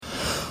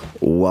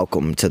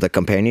Welcome to the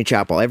Companion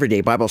Chapel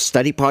Everyday Bible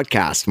Study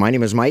Podcast. My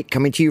name is Mike,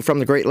 coming to you from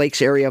the Great Lakes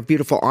area of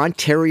beautiful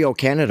Ontario,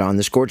 Canada, on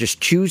this gorgeous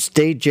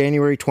Tuesday,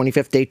 January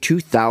 25th, day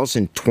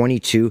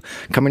 2022.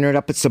 Coming right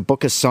up, it's the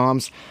book of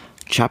Psalms,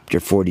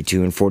 chapter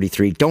 42 and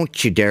 43.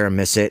 Don't you dare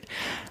miss it.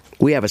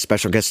 We have a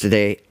special guest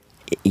today.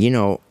 You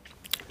know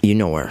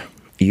her.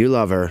 You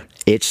love her.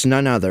 It's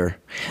none other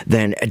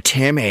than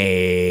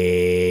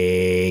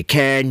Tammy.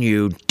 Can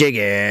you dig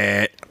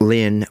it?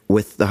 Lynn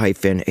with the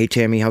hyphen. Hey,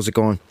 Tammy, how's it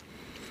going?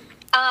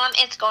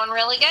 It's going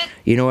really good.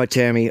 You know what,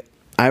 Tammy?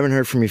 I haven't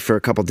heard from you for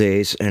a couple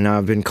days, and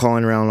I've been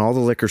calling around all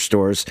the liquor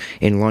stores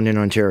in London,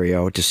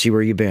 Ontario, to see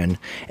where you've been.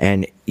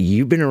 And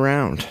you've been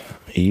around.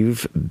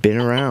 You've been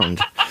around.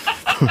 No,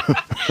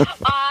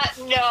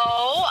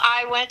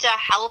 I went to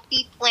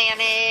Healthy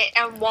Planet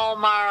and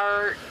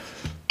Walmart,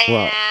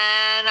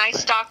 and I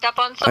stocked up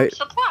on some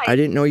supplies. I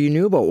didn't know you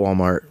knew about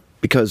Walmart,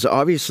 because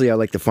obviously I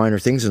like the finer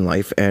things in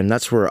life, and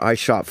that's where I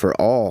shop for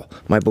all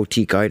my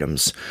boutique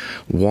items.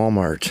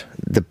 Walmart,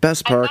 the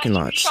best parking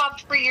lots. You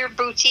shopped for your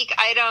boutique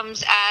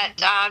items at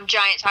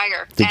Giant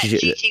Tiger,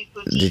 GT Boutique.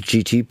 The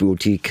GT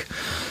Boutique.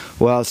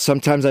 Well,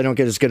 sometimes I don't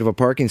get as good of a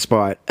parking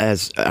spot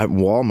as at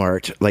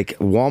Walmart. Like,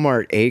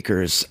 Walmart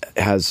Acres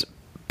has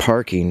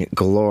parking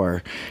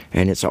galore,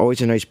 and it's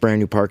always a nice brand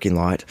new parking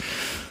lot.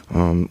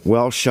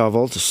 Well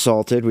shoveled,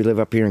 salted. We live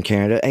up here in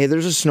Canada. Hey,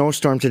 there's a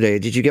snowstorm today.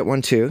 Did you get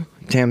one too,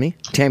 Tammy?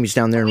 Tammy's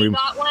down there in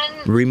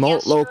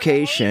remote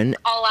location.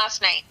 All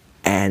last night.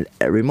 And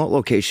a remote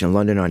location in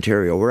London,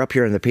 Ontario. We're up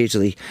here in the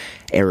Paisley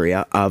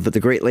area of the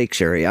Great Lakes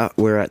area.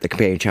 We're at the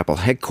Companion Chapel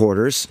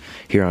headquarters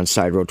here on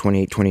Side Road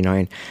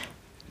 2829,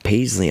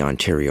 Paisley,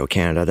 Ontario,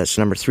 Canada. That's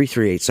number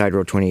 338, Side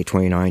Road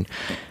 2829.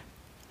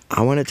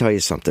 I want to tell you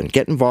something.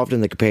 Get involved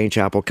in the Companion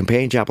Chapel,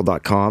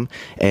 companionchapel.com,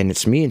 and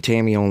it's me and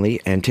Tammy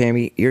only. And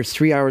Tammy, you're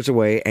 3 hours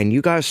away, and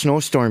you got a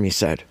snowstorm, you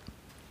said.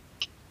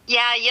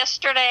 Yeah,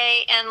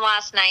 yesterday and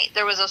last night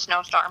there was a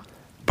snowstorm.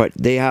 But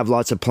they have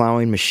lots of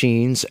plowing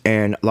machines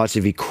and lots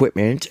of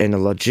equipment and the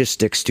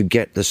logistics to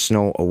get the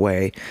snow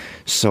away.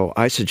 So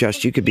I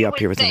suggest you could be up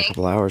here within a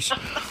couple hours.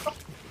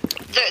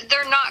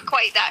 They're not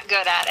quite that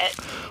good at it.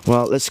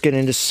 Well, let's get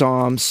into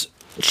Psalms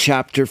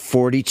chapter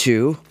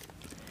 42.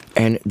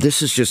 And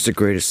this is just the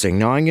greatest thing.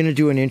 Now I'm going to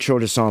do an intro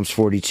to Psalms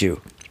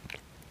 42.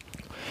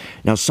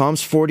 Now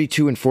Psalms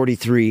 42 and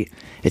 43,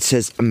 it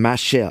says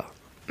Mashel,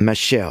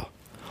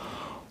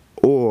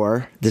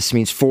 or this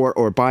means for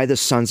or by the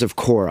sons of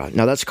Korah.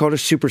 Now that's called a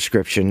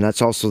superscription.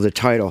 That's also the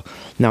title.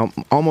 Now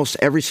almost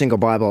every single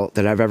Bible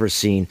that I've ever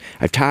seen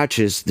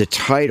attaches the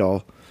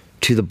title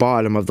to the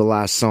bottom of the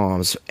last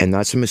Psalms, and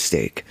that's a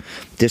mistake.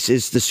 This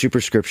is the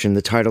superscription,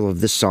 the title of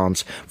this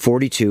Psalms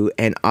 42,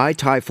 and I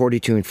tie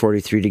 42 and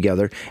 43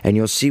 together, and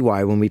you'll see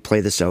why when we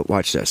play this out.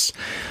 Watch this.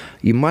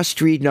 You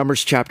must read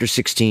Numbers chapter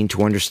 16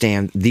 to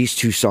understand these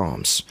two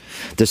Psalms.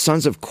 The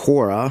sons of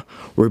Korah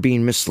were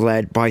being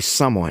misled by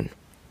someone.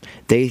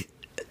 They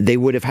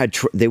would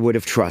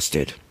have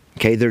trusted.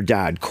 Okay, their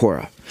dad,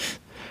 Korah.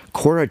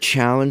 Korah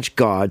challenged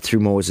God through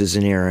Moses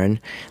and Aaron,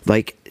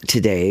 like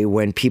today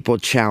when people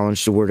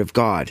challenge the word of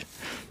God.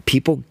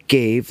 People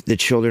gave the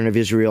children of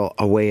Israel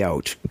a way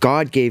out.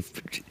 God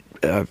gave...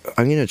 I'm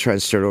going to try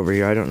and start over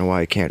here. I don't know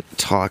why I can't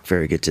talk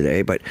very good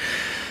today, but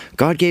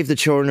God gave the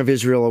children of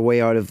Israel a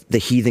way out of the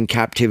heathen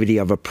captivity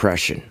of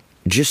oppression.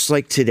 Just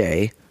like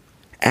today,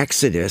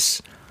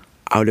 Exodus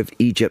out of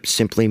Egypt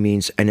simply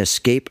means an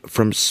escape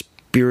from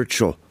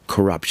spiritual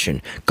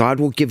corruption.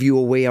 God will give you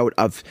a way out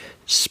of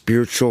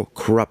spiritual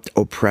corrupt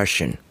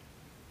oppression.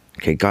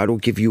 Okay, God will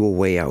give you a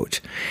way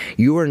out.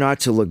 You are not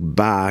to look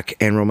back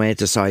and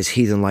romanticize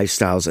heathen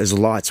lifestyles as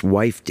Lot's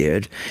wife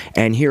did,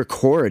 and here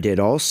Korah did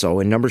also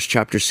in Numbers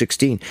chapter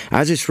 16,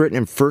 as it's written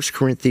in 1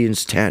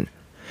 Corinthians 10.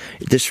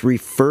 This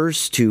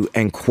refers to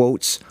and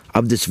quotes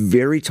of this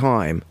very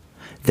time,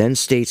 then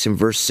states in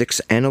verse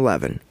 6 and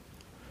 11,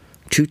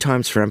 2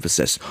 times for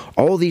emphasis.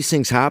 All these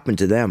things happen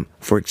to them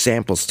for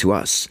examples to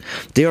us.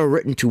 They are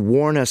written to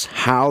warn us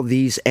how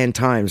these end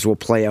times will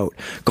play out.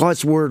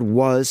 God's word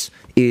was,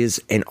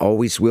 is, and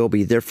always will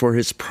be. Therefore,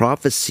 his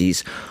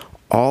prophecies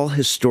all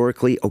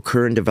historically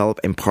occur and develop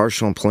in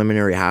partial and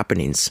preliminary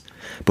happenings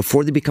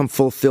before they become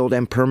fulfilled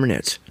and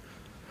permanent.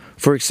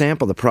 For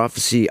example, the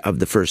prophecy of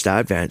the first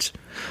advent,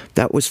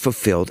 that was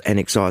fulfilled and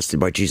exhausted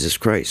by Jesus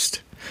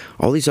Christ.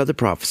 All these other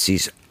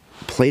prophecies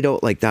played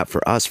out like that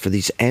for us, for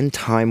these end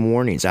time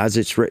warnings, as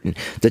it's written.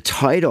 The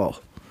title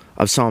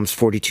of Psalms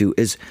 42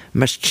 is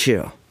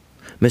Mashil.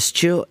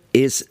 Mashil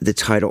is the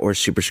title or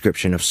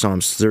superscription of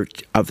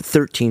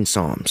 13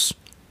 Psalms.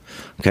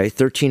 Okay,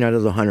 13 out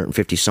of the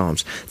 150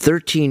 Psalms.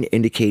 13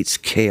 indicates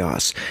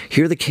chaos.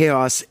 Here the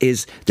chaos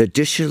is the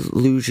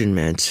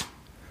disillusionment.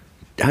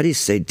 How do you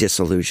say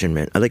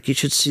disillusionment? Like, you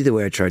should see the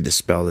way I tried to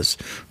spell this,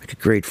 like a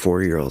grade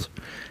 4-year-old.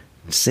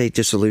 Say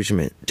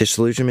disillusionment.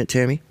 Disillusionment,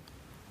 Tammy?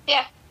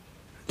 Yeah.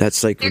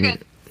 That's like,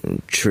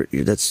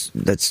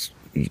 that's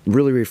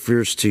really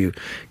refers to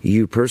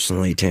you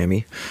personally,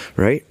 Tammy,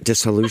 right?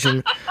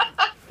 Disillusion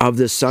of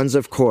the sons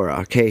of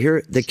Korah. Okay,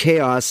 here the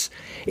chaos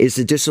is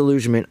the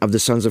disillusionment of the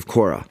sons of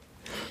Korah.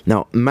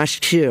 Now,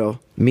 mashkil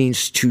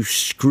means to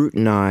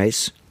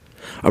scrutinize,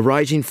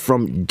 arising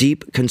from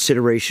deep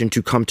consideration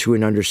to come to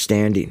an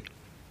understanding.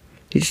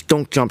 You just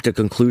don't jump to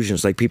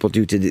conclusions like people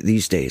do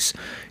these days.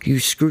 You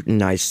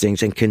scrutinize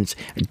things and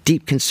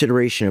deep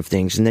consideration of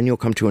things, and then you'll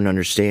come to an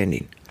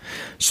understanding.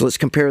 So let's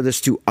compare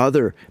this to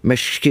other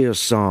mashkil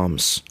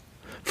psalms.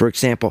 For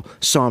example,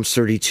 Psalms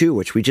 32,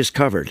 which we just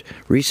covered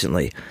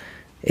recently.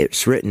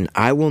 It's written,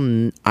 I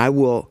will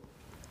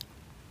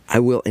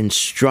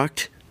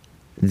instruct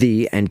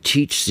thee and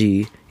teach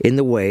thee in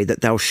the way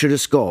that thou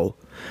shouldest go,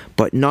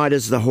 but not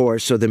as the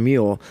horse or the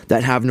mule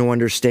that have no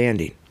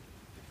understanding.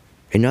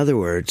 In other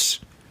words,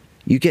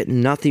 you get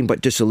nothing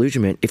but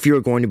disillusionment if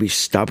you're going to be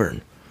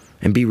stubborn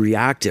and be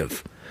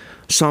reactive.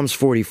 Psalms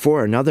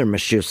 44, another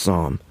mashkil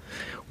psalm.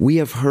 We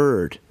have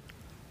heard.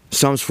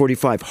 Psalms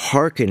 45,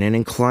 hearken and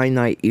incline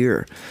thy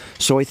ear.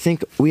 So I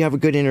think we have a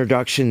good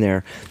introduction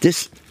there.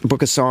 This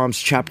book of Psalms,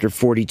 chapter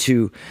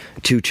 42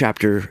 to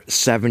chapter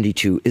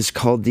 72, is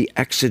called the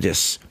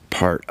Exodus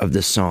part of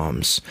the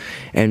Psalms.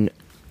 And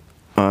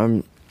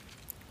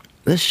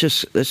let's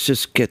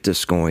just get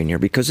this going here,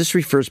 because this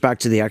refers back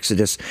to the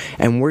Exodus,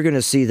 and we're going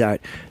to see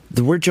that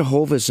the word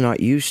Jehovah is not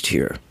used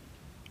here.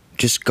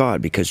 Just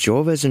God, because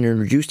Jehovah hasn't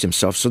introduced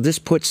himself. So this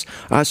puts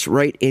us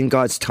right in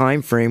God's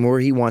time frame where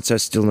he wants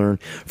us to learn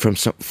from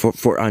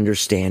for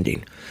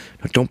understanding.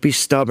 Now, don't be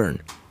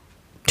stubborn,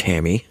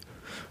 Tammy.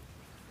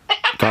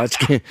 God's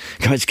going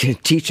to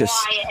teach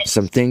us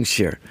some things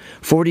here.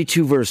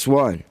 42 verse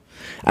 1.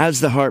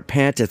 As the hart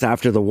panteth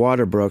after the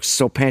water brooks,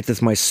 so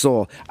panteth my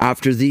soul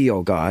after thee,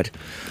 O God.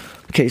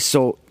 Okay,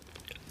 so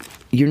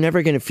you're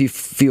never going to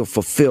feel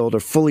fulfilled or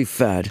fully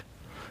fed,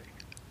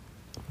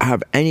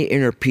 have any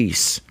inner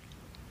peace,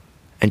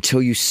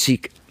 until you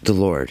seek the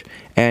Lord.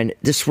 And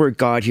this word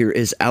God here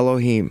is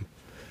Elohim.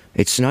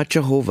 It's not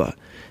Jehovah.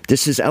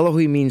 This is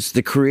Elohim, means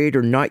the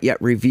creator not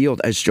yet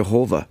revealed as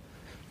Jehovah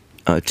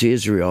to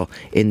Israel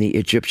in the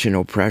Egyptian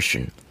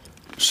oppression.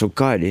 So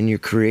God, in your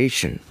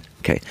creation.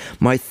 Okay.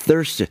 My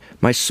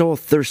soul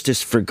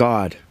thirsteth for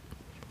God.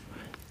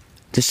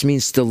 This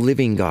means the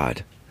living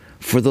God.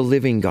 For the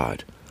living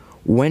God.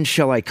 When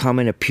shall I come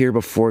and appear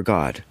before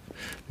God?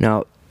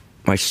 Now,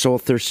 my soul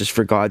thirsts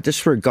for God.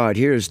 This word God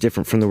here is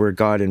different from the word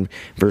God in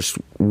verse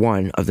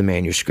 1 of the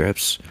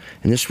manuscripts.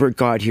 And this word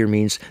God here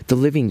means the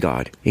living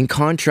God. In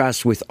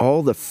contrast with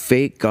all the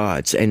fake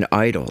gods and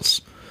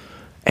idols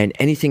and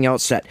anything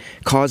else that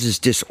causes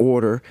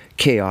disorder,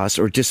 chaos,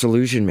 or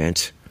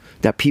disillusionment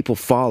that people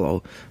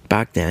follow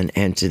back then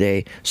and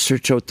today,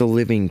 search out the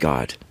living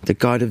God, the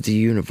God of the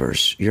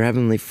universe, your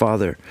heavenly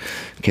Father.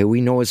 Okay,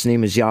 we know his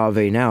name is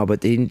Yahweh now,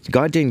 but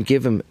God didn't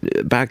give him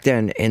back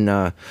then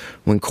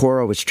when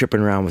Korah was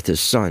tripping around with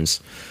his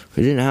sons.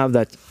 We didn't have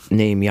that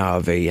name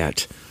Yahweh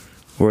yet,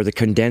 or the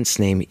condensed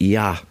name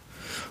Yah,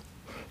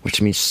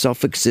 which means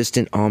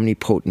self-existent,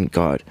 omnipotent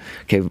God.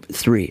 Okay,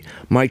 3.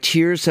 My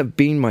tears have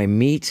been my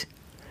meat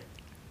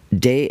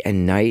day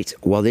and night,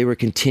 while they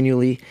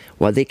continually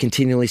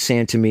say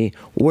unto me,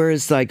 where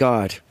is thy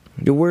God?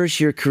 Where is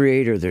your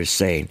creator? They're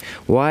saying.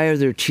 Why are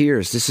there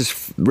tears? This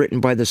is written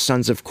by the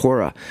sons of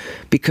Korah.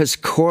 Because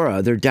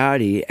Korah, their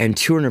daddy, and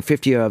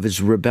 250 of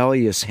his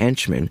rebellious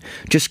henchmen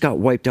just got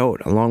wiped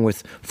out, along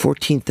with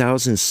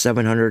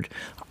 14,700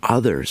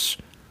 others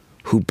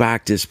who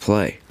backed his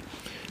play.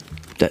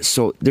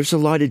 So there's a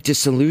lot of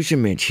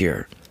disillusionment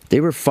here. They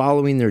were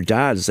following their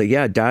dad. It's like,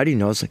 yeah, Daddy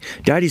knows.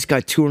 Daddy's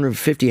got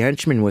 250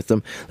 henchmen with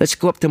him. Let's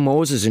go up to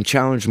Moses and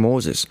challenge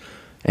Moses.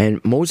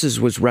 And Moses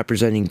was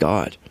representing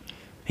God.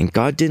 And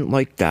God didn't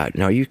like that.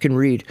 Now, you can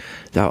read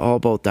all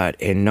about that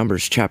in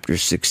Numbers chapter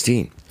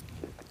 16.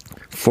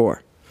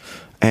 4.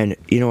 And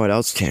you know what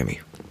else, Tammy?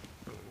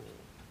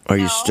 Are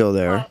you still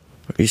there?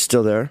 What? Are you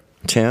still there,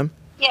 Tam?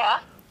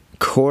 Yeah.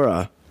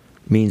 Korah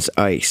means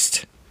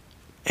iced.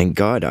 And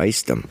God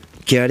iced them.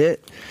 Get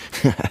it?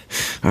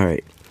 All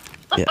right.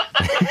 Yeah.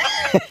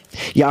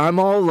 Yeah, I'm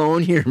all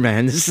alone here,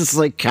 man. This is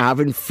like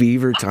cabin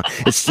fever time.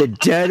 It's the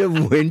dead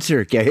of winter,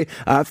 okay?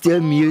 I have to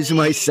amuse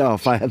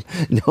myself. I have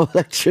no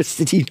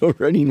electricity, no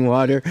running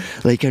water.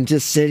 Like, I'm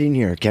just sitting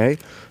here, okay?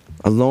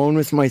 Alone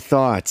with my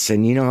thoughts,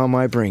 and you know how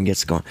my brain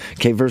gets going.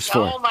 Okay, verse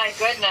 4. Oh, my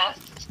goodness.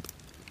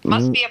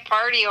 Must be a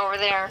party over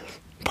there.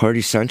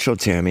 Party central,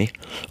 Tammy.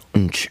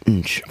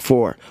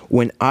 4.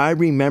 When I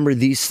remember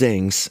these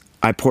things,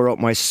 I pour out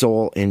my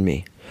soul in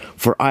me.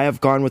 For I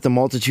have gone with the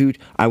multitude.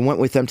 I went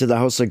with them to the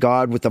house of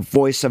God with a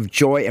voice of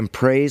joy and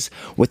praise,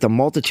 with the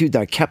multitude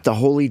that kept the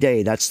holy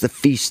day. That's the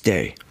feast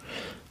day.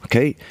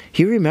 Okay?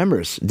 He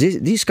remembers.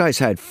 These guys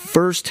had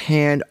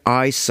first-hand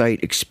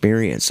eyesight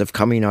experience of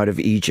coming out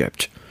of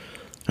Egypt.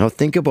 Now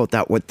think about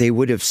that, what they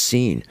would have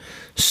seen.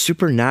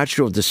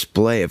 Supernatural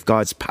display of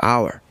God's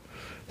power.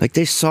 Like,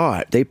 they saw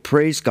it. They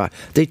praised God.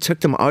 They took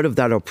them out of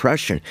that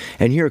oppression.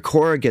 And here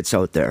Korah gets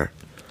out there.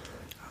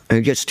 And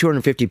it gets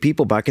 250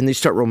 people back, and they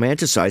start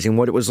romanticizing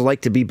what it was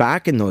like to be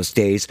back in those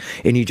days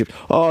in Egypt.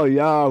 Oh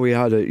yeah, we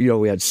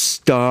had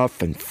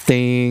stuff and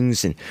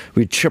things, and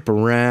we'd trip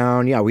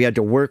around. Yeah, we had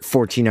to work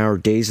 14-hour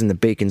days in the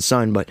baking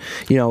sun, but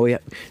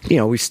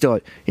we still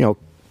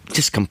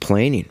just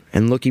complaining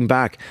and looking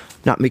back,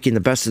 not making the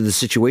best of the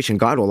situation,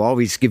 God will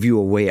always give you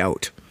a way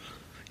out.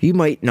 You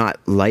might not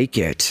like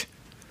it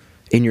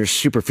in your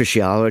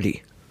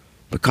superficiality,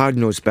 but God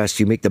knows best.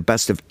 You make the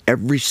best of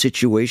every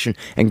situation,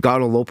 and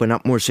God will open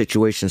up more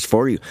situations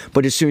for you.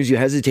 But as soon as you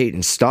hesitate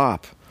and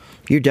stop,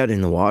 you're dead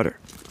in the water.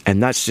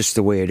 And that's just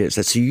the way it is.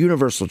 That's a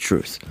universal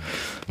truth,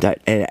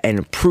 that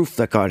and proof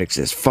that God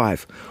exists.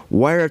 5,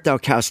 why art thou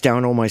cast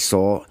down, O my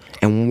soul,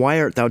 and why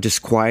art thou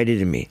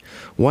disquieted in me?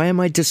 Why am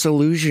I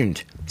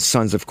disillusioned?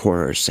 Sons of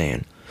Korah are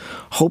saying.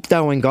 Hope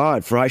thou in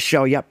God, for I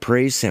shall yet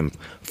praise him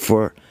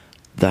for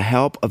the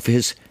help of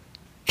his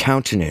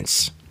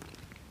countenance.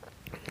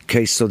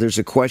 Okay, so there's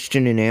a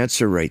question and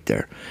answer right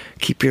there.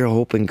 Keep your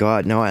hope in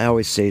God. Now, I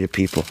always say to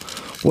people,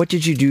 what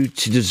did you do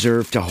to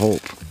deserve to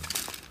hope?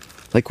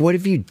 Like, what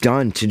have you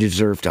done to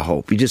deserve to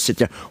hope? You just sit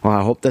there, well,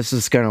 I hope this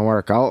is going to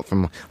work out.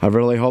 I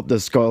really hope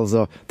this goes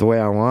the way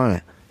I want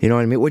it. You know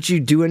what I mean? Would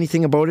you do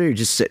anything about it, or you're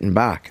just sitting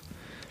back?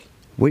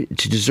 To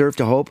deserve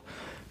to hope?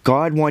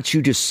 God wants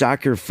you to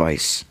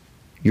sacrifice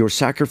your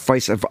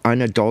sacrifice of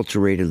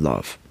unadulterated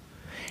love.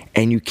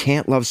 And you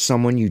can't love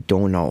someone you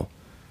don't know.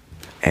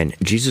 And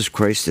Jesus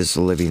Christ is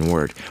the living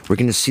word. We're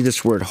going to see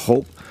this word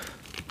hope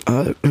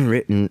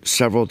written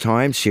several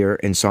times here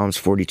in Psalms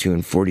 42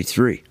 and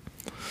 43.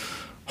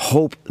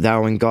 Hope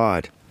thou in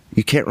God.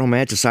 You can't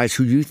romanticize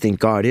who you think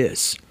God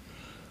is.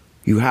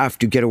 You have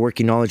to get a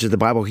working knowledge of the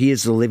Bible. He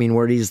is the living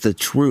word. He is the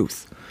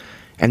truth.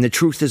 And the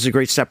truth is a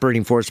great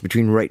separating force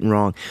between right and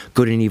wrong,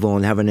 good and evil,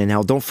 and heaven and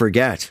hell. Don't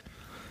forget,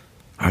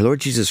 our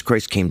Lord Jesus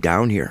Christ came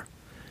down here.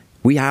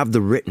 We have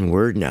the written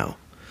word now.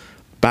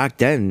 Back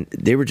then,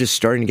 they were just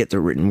starting to get the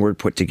written word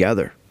put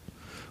together.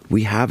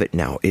 We have it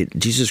now.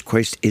 Jesus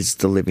Christ is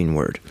the living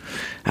word,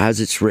 as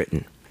it's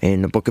written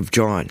in the book of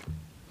John.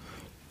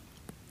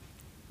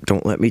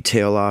 Don't let me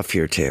tail off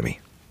here, Tammy.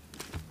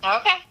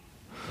 Okay.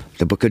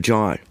 The book of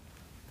John.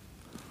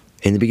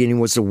 In the beginning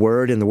was the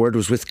Word, and the Word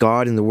was with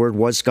God, and the Word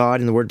was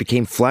God, and the Word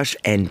became flesh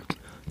and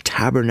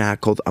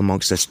tabernacled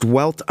amongst us,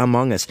 dwelt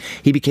among us.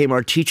 He became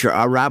our teacher,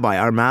 our rabbi,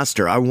 our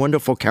master, our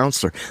wonderful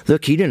counselor.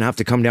 Look, he didn't have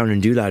to come down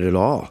and do that at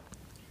all.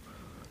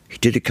 He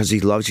did it because he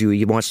loves you.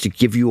 He wants to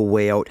give you a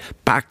way out,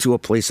 back to a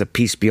place of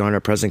peace beyond our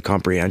present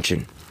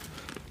comprehension.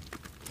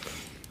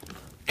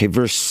 Okay,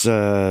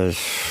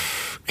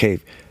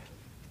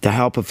 the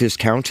help of his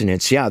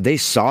countenance. Yeah, they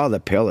saw the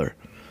pillar.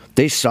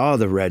 They saw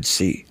the Red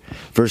Sea.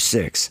 Verse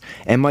 6,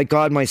 and my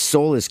God, my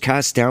soul is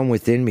cast down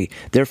within me.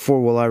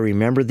 Therefore will I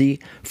remember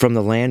thee from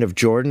the land of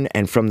Jordan,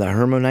 and from the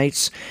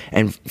Hermonites,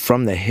 and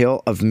from the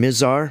hill of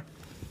Mizar.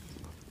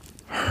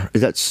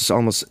 That's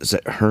almost, is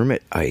it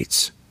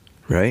Hermitites,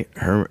 right?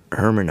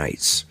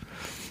 Hermonites.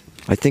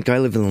 I think I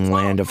live in the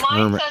land of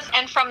Hermon. Mine says,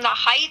 and from the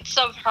heights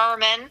of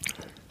Hermon,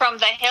 from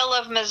the hill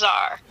of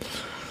Mizar.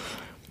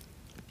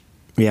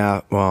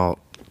 Yeah, well,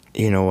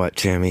 you know what,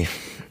 Tammy?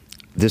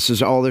 This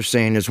is all they're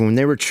saying is when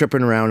they were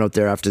tripping around out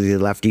there after they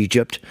left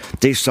Egypt,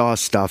 they saw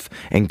stuff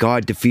and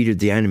God defeated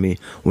the enemy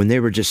when they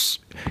were just,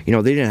 they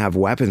didn't have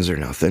weapons or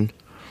nothing.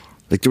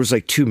 Like there was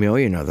like 2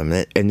 million of them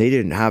and they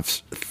didn't have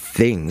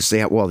things.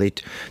 They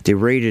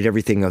raided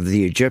everything of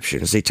the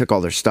Egyptians. They took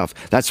all their stuff.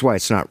 That's why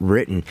it's not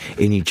written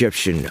in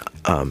Egyptian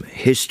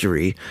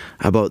history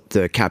about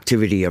the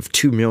captivity of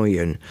 2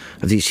 million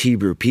of these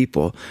Hebrew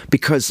people,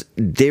 because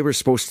they were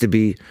supposed to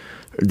be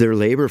their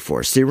labor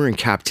force. They were in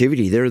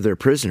captivity. They're their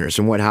prisoners.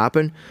 And what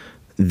happened?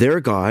 Their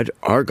God,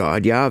 our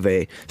God,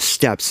 Yahweh,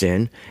 steps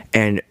in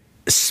and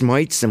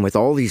smites them with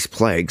all these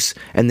plagues,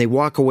 and they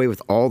walk away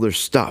with all their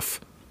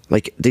stuff.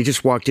 Like, they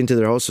just walked into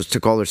their houses,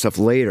 took all their stuff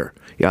later.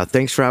 Yeah,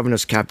 thanks for having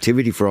us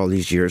captivity for all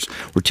these years.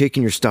 We're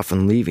taking your stuff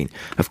and leaving.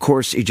 Of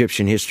course,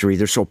 Egyptian history,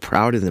 they're so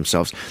proud of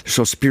themselves. They're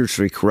so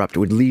spiritually corrupt. It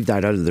would leave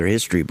that out of their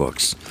history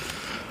books.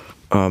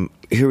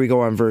 Here we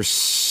go on verse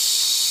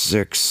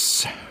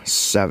 6,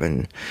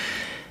 7.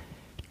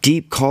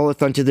 Deep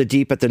calleth unto the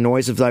deep at the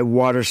noise of thy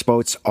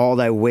waterspouts. All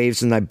thy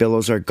waves and thy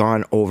billows are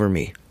gone over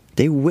me.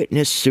 They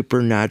witnessed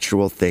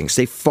supernatural things.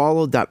 They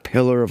followed that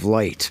pillar of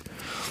light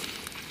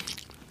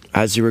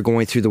as they were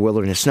going through the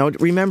wilderness. Now,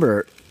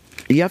 remember,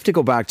 you have to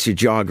go back to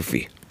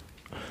geography.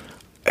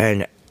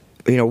 And,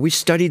 we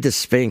studied the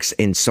Sphinx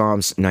in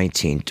Psalms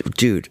 19.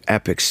 Dude,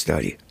 epic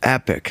study.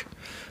 Epic.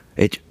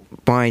 It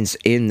binds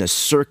in the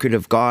circuit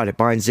of God. It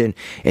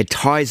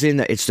ties in,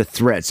 it's the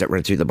threads that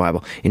run through the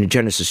Bible in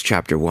Genesis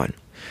chapter 1.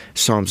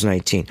 Psalms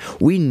 19.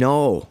 We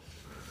know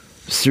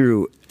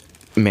through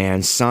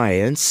man's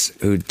science,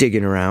 who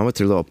digging around with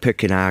their little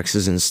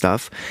pickaxes and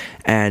stuff,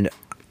 and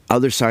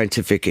other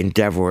scientific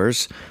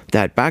endeavors,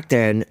 that back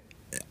then,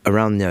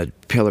 around the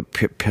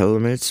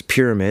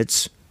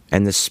pyramids,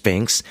 and the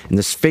Sphinx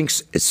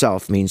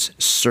itself means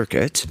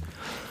circuit,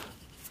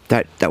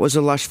 that was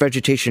a lush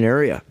vegetation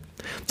area.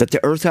 That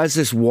the earth has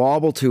this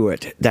wobble to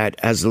it, that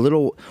has a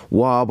little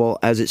wobble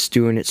as it's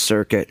doing its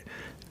circuit,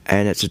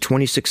 and it's a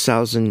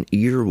 26,000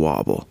 year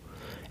wobble.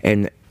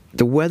 And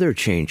the weather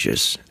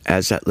changes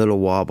as that little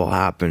wobble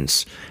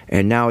happens.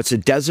 And now it's a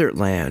desert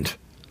land.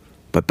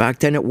 But back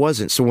then it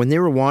wasn't. So when they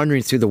were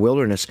wandering through the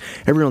wilderness,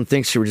 everyone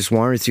thinks they were just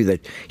wandering through the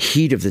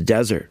heat of the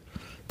desert.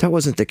 That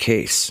wasn't the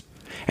case.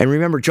 And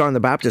remember John the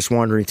Baptist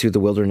wandering through the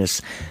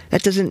wilderness.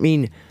 That doesn't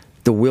mean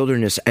the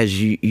wilderness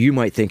as you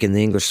might think in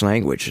the English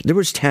language. There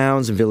was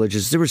towns and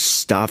villages. There was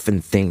stuff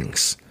and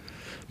things.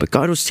 But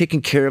God was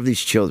taking care of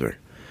these children.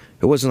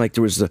 It wasn't like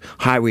there was the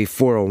Highway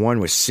 401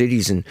 with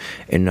cities and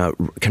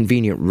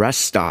convenient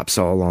rest stops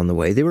all along the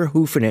way. They were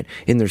hoofing it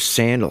in their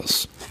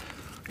sandals.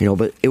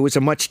 But it was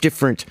a much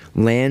different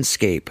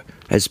landscape.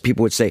 As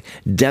people would say,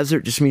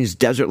 desert just means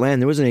desert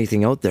land. There wasn't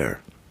anything out there.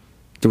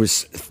 There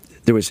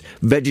was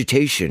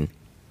vegetation.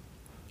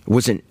 It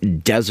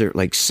wasn't desert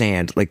like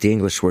sand, like the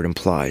English word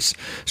implies.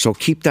 So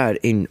keep that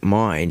in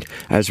mind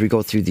as we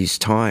go through these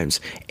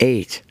times.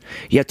 8.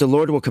 Yet the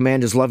Lord will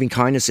command his loving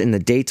kindness in the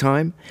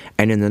daytime,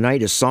 and in the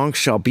night his song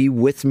shall be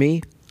with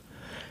me.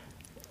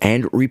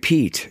 And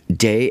repeat,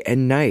 day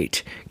and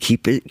night.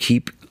 Keep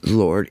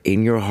Lord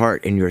in your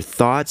heart, in your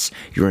thoughts,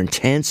 your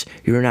intents,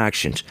 your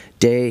actions.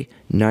 Day,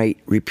 night,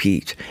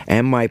 repeat.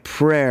 And my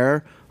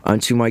prayer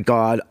unto my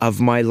God of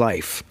my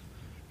life.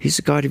 He's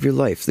the God of your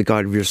life, the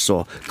God of your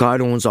soul.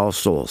 God owns all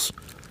souls.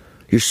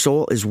 Your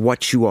soul is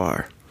what you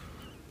are.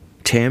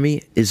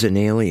 Tammy is an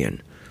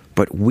alien,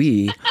 but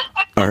we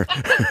are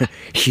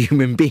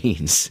human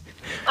beings.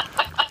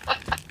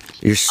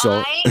 Your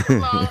soul. I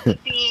love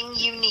being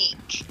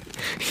unique.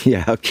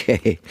 Yeah,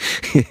 okay.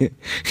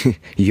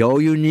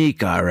 You're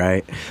unique, all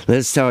right.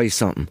 Let's tell you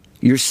something.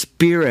 Your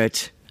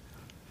spirit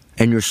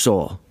and your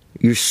soul.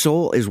 Your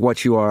soul is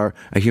what you are,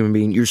 a human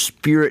being. Your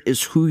spirit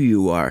is who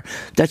you are.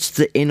 That's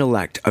the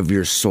intellect of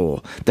your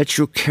soul. That's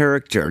your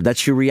character.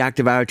 That's your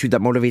reactive attitude that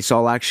motivates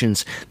all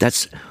actions.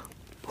 That's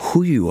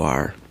who you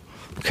are.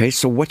 Okay,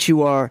 so what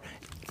you are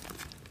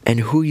and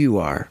who you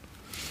are.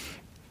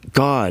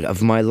 God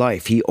of my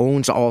life, he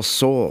owns all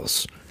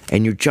souls.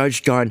 And you're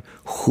judged on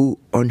who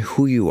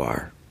you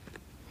are.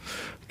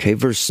 Okay,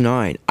 verse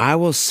 9. I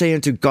will say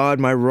unto God,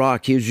 my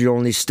rock. He is your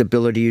only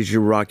stability. He is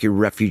your rock, your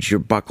refuge, your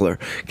buckler.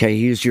 Okay,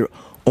 he is your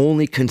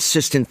only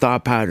consistent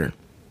thought pattern.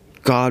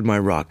 God, my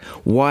rock.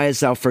 Why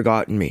hast thou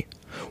forgotten me?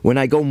 When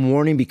I go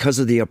mourning because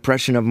of the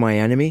oppression of my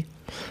enemy.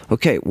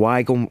 Okay,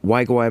 why go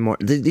I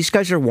mourning? These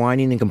guys are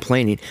whining and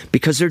complaining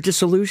because they're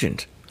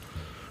disillusioned.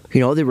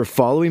 They were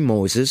following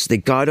Moses. They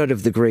got out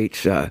of the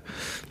great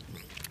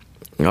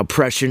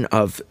oppression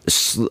of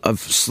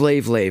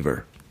slave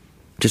labor.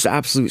 Just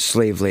absolute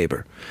slave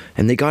labor.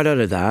 And they got out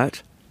of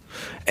that.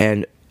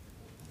 And,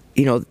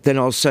 then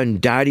all of a sudden,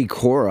 Daddy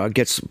Korah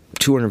gets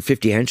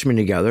 250 henchmen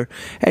together.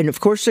 And, of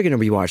course, they're going to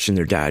be watching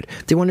their dad.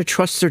 They want to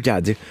trust their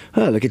dad.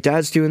 Look at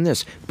Dad's doing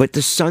this. But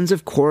the sons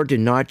of Korah did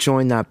not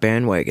join that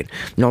bandwagon.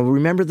 Now,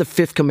 remember the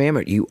 5th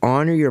commandment. You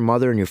honor your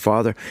mother and your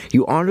father.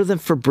 You honor them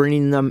for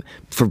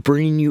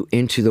bringing you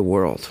into the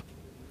world.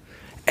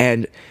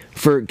 And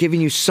for giving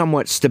you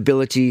somewhat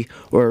stability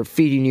or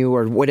feeding you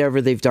or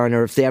whatever they've done,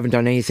 or if they haven't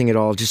done anything at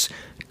all, just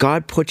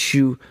God puts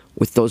you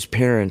with those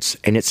parents,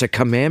 and it's a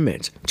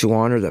commandment to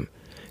honor them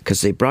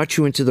because they brought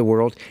you into the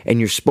world, and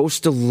you're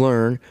supposed to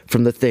learn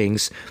from the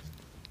things,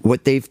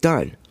 what they've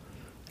done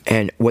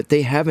and what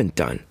they haven't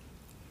done.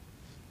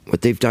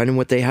 What they've done and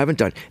what they haven't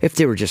done. If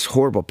they were just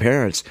horrible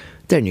parents,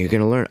 then you're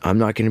going to learn, I'm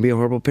not going to be a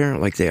horrible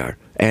parent like they are.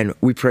 And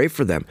we pray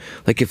for them.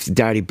 Like if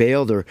Daddy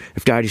bailed or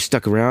if Daddy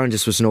stuck around and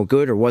just was no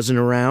good or wasn't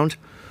around,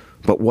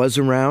 but was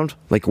around,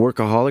 like a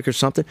workaholic or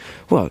something,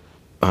 well,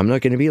 I'm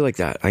not going to be like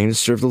that. I'm going to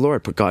serve the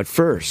Lord, put God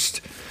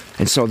first.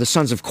 And so the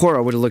sons of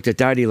Korah would have looked at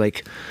Daddy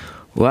like,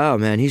 wow,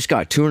 man, he's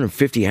got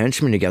 250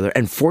 henchmen together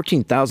and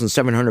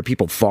 14,700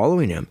 people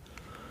following him.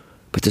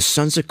 But the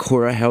sons of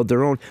Korah held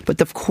their own.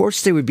 But of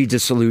course they would be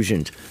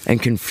disillusioned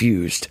and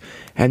confused.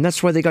 And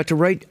that's why they got to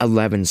write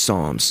 11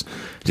 Psalms.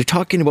 They're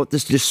talking about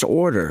this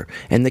disorder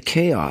and the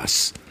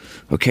chaos.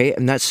 Okay?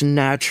 And that's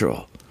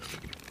natural.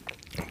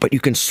 But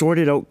you can sort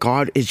it out.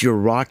 God is your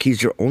rock.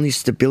 He's your only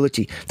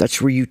stability. That's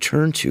where you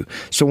turn to.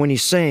 So when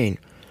he's saying,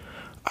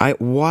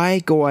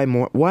 why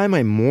am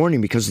I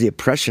mourning because of the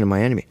oppression of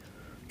my enemy?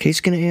 Okay,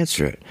 he's going to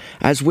answer it.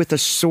 As with a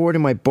sword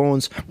in my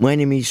bones, my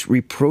enemies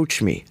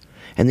reproach me.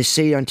 And they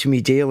say unto me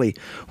daily,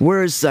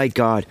 where is thy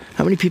God?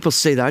 How many people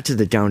say that to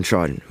the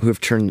downtrodden who have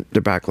turned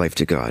their back life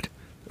to God?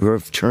 Who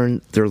have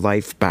turned their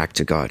life back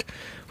to God?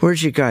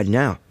 Where's your God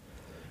now?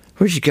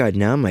 Where's your God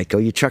now,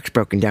 Michael? Your truck's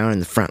broken down in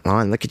the front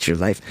lawn. Look at your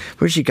life.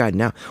 Where's your God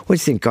now? What do you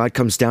think? God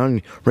comes down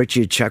and writes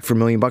you a check for $1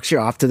 million?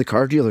 You're off to the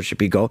car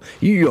dealership. You go,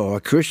 you're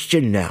a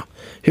Christian now.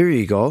 Here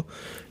you go.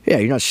 Yeah,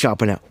 you're not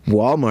shopping at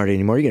Walmart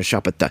anymore. You're going to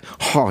shop at the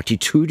Hottie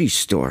Tootie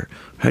store.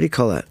 How do you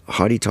call that?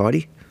 Hottie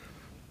Toddy?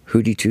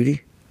 Hootie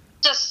Tootie?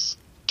 Just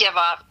give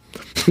up.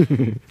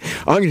 I'm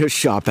going to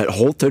shop at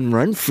Holt and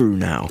Renfrew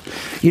now.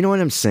 You know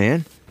what I'm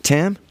saying,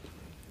 Tam?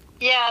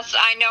 Yes,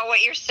 I know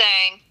what you're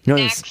saying.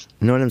 Next.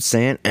 Know what I'm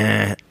saying?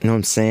 Know what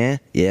I'm saying?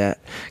 Yeah.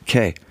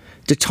 Okay.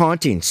 The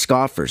taunting,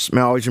 scoffers.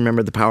 Now, always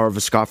remember the power of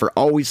a scoffer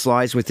always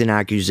lies within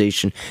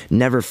accusation,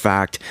 never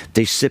fact.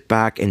 They sit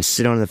back and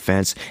sit on the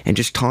fence and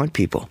just taunt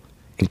people.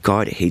 And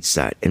God hates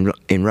that.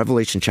 In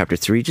Revelation chapter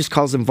 3, he just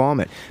calls them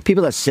vomit.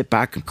 People that sit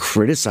back and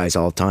criticize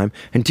all the time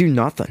and do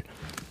nothing.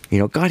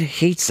 God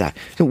hates that.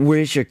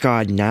 Where's your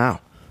God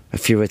now?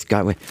 If you're with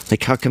God,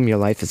 like, how come your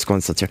life is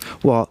going so terrible?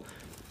 Well,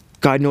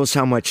 God knows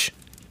how much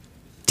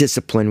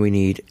discipline we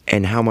need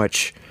and how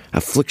much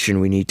affliction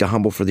we need to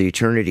humble for the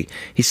eternity.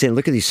 He's saying,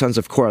 look at these sons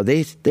of Korah.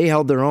 They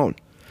held their own.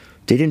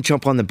 They didn't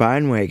jump on the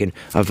bandwagon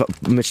of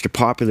Mr.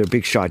 Popular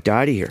Big Shot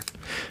Daddy here.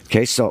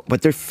 Okay, so,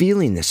 but they're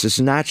feeling this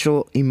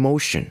natural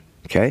emotion.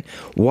 Okay,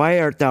 why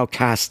art thou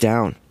cast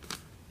down?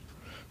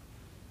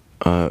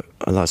 I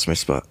lost my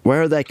spot. Why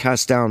art thou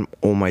cast down,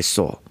 O my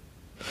soul?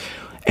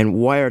 And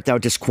why art thou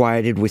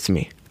disquieted with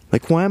me?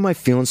 Like, why am I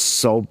feeling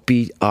so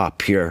beat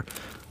up here?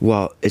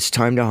 Well, it's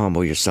time to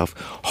humble yourself.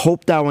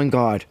 Hope thou in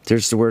God.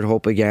 There's the word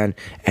hope again,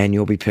 and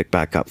you'll be picked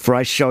back up. For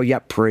I shall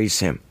yet praise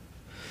him,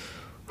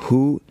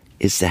 who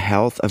is the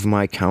health of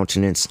my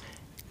countenance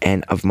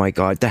and of my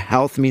God. The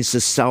health means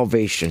the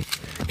salvation.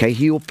 Okay,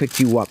 he'll pick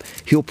you up.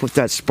 He'll put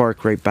that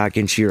spark right back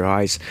into your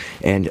eyes.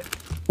 And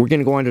we're going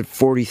to go on to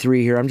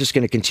 43 here. I'm just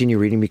going to continue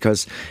reading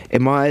because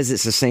in my eyes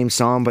it's the same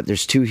psalm, but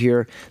there's 2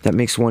 here. That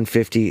makes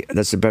 150.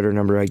 That's a better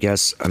number, I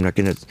guess. I'm not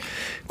going to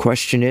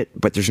question it,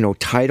 but there's no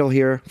title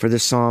here for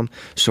this psalm,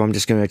 so I'm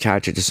just going to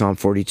attach it to Psalm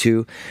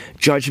 42.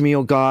 Judge me,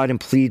 O God, and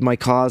plead my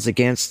cause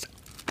against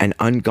an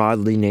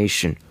ungodly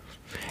nation.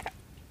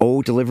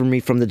 Oh, deliver me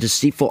from the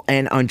deceitful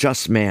and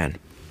unjust man.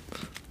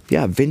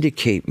 Yeah,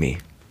 vindicate me.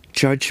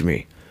 Judge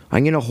me.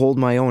 I'm going to hold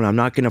my own. I'm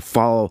not going to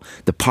follow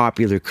the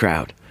popular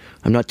crowd.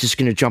 I'm not just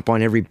going to jump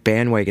on every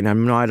bandwagon.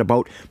 I'm not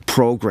about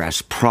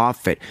progress,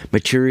 profit,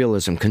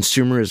 materialism,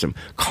 consumerism,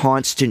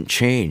 constant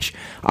change.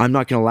 I'm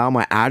not going to allow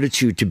my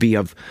attitude to be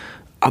of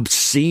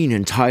obscene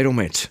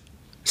entitlement,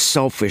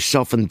 selfish,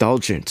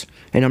 self-indulgent.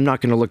 And I'm not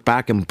going to look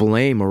back and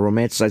blame or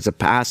romanticize the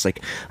past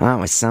like, oh,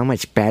 it was so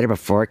much better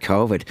before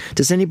COVID.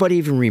 Does anybody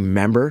even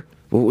remember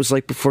what it was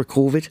like before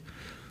COVID?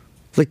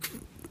 Like,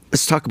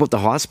 let's talk about the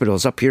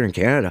hospitals up here in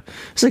Canada.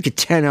 It's like a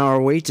 10-hour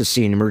wait to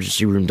see an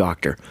emergency room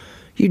doctor.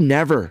 You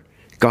never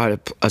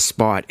got a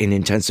spot in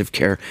intensive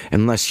care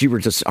unless you were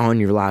just on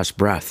your last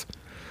breath.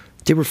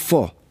 They were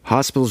full.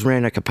 Hospitals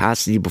ran at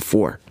capacity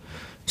before.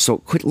 So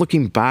quit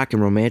looking back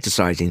and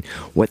romanticizing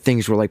what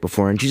things were like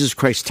before. And Jesus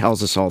Christ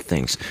tells us all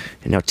things.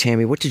 And now,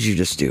 Tammy, what did you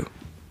just do?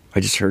 I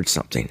just heard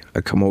something.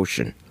 A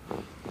commotion.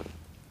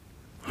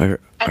 I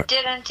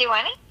didn't do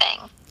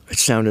anything. It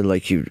sounded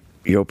like you're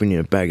opening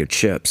a bag of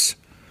chips.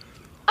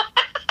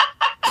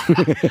 I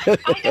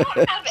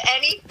don't have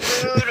any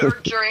food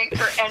or drink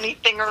or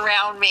anything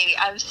around me.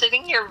 I'm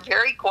sitting here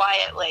very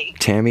quietly.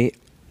 Tammy,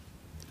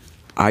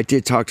 I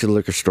did talk to the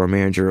liquor store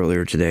manager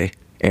earlier today,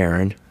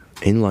 Aaron,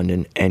 in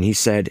London, and he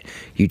said,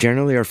 you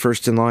generally are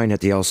first in line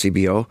at the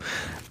LCBO.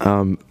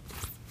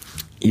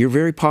 You're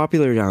very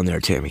popular down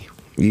there, Tammy.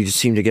 You just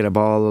seem to get a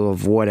bottle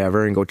of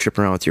whatever and go trip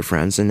around with your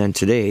friends. And then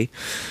today,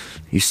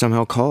 you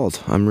somehow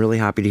called. I'm really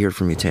happy to hear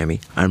from you,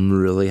 Tammy. I'm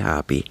really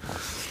happy.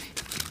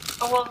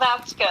 Well,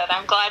 that's good.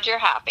 I'm glad you're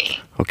happy.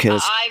 Okay.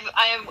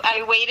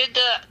 I waited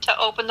to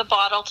open the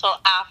bottle till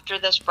after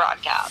this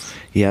broadcast.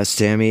 Yes,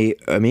 Tammy.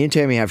 Me and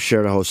Tammy have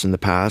shared a host in the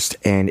past,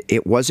 and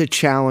it was a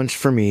challenge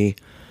for me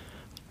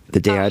the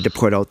day I had to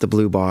put out the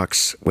blue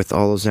box with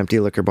all those empty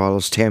liquor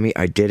bottles. Tammy,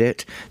 I did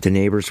it. The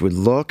neighbors would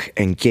look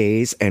and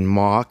gaze and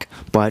mock,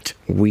 but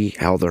we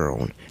held our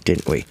own,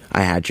 didn't we?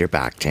 I had your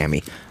back,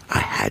 Tammy. I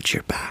had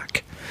your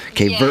back.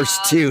 Okay, yeah, verse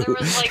 2. There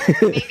was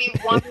like maybe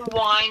one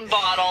wine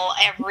bottle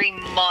every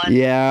month.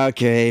 Yeah,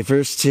 okay.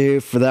 Verse 2.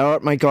 For thou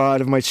art my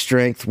God of my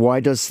strength. Why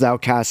dost thou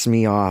cast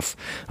me off?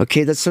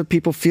 Okay, that's what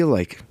people feel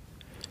like.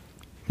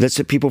 That's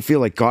what people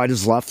feel like. God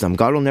has left them.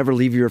 God will never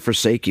leave you or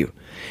forsake you.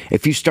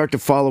 If you start to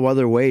follow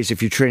other ways,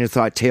 if your train of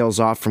thought tails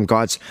off from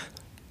God's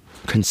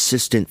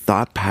consistent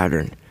thought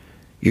pattern,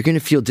 you're going to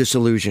feel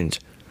disillusioned.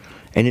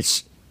 And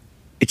it's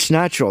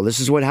natural. This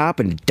is what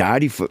happened.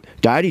 Daddy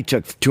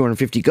took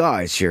 250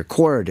 guys here.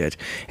 Korah did.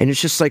 And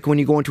it's just like when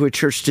you go into a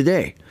church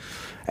today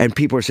and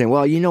people are saying,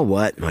 well, you know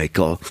what,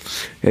 Michael?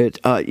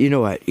 You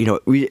know what?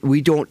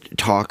 We don't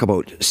talk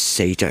about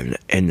Satan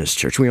in this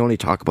church. We only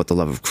talk about the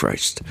love of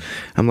Christ.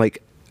 I'm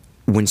like,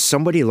 when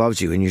somebody loves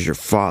you and he's your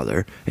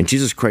father, and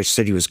Jesus Christ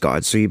said he was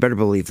God, so you better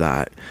believe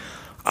that,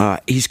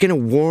 he's going to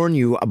warn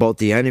you about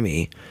the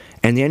enemy.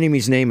 And the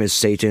enemy's name is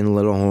Satan,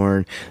 little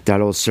horn, that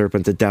old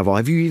serpent, the devil.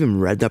 Have you even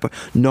read that part?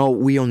 No,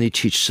 we only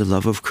teach the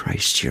love of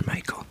Christ here,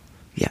 Michael.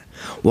 Yeah.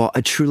 Well,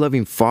 a true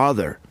loving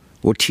father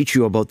will teach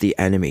you about the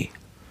enemy.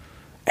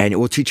 And it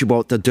will teach you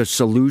about the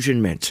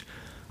disillusionment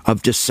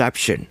of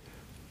deception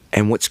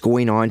and what's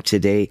going on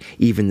today,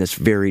 even this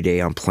very day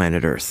on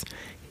planet Earth.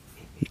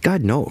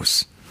 God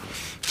knows.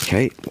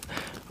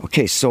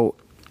 Okay, so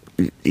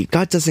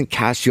God doesn't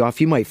cast you off.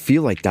 You might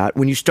feel like that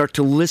when you start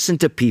to listen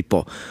to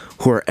people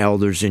who are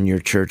elders in your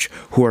church,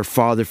 who are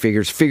father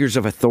figures, figures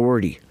of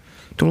authority.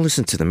 Don't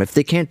listen to them. If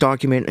they can't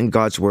document in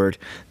God's word,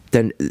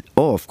 then,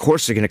 of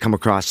course they're going to come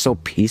across so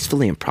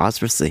peacefully and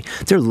prosperously.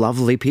 They're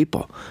lovely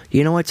people.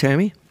 You know what,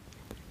 Tammy?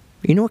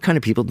 You know what kind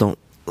of people don't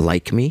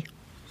like me?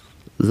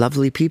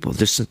 Lovely people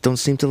just don't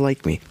seem to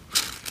like me.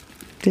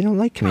 They don't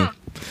like me.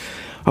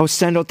 Oh,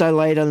 send out thy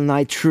light and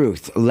thy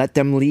truth. Let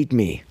them lead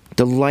me.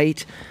 The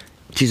light,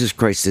 Jesus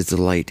Christ is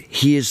the light.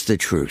 He is the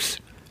truth.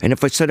 And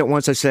if I said it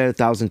once, I said it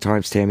 1,000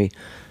 times, Tammy.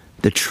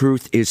 The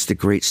truth is the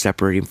great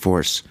separating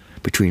force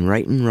between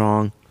right and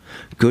wrong,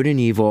 good and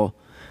evil,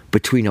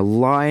 between a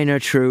lie and a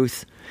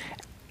truth,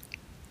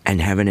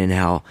 and heaven and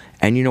hell.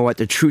 And you know what?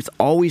 The truth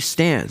always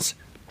stands.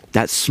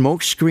 That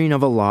smoke screen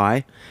of a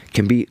lie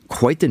can be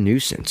quite the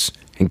nuisance.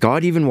 And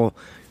God even will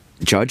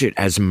judge it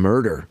as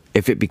murder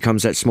if it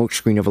becomes, that smoke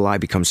screen of a lie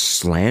becomes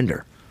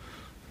slander.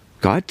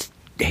 God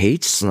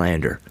hates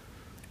slander.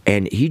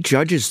 And he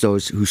judges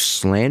those who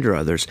slander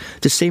others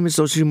the same as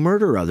those who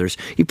murder others.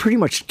 You pretty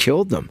much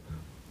killed them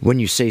when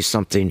you say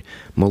something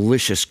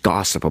malicious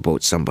gossip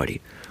about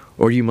somebody.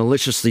 Or you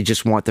maliciously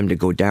just want them to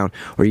go down.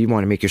 Or you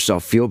want to make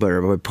yourself feel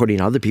better by putting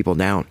other people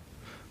down.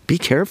 Be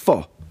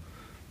careful.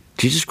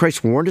 Jesus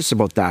Christ warned us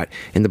about that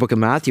in the book of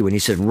Matthew when he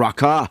said,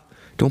 Rakah,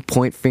 don't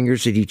point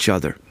fingers at each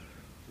other.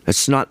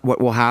 That's not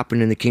what will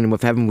happen in the kingdom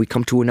of heaven. We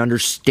come to an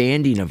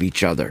understanding of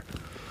each other.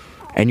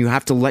 And you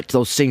have to let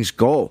those things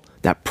go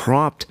that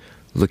prompt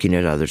looking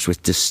at others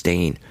with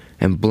disdain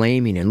and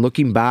blaming and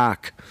looking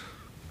back.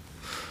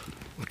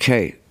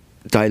 Okay,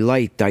 thy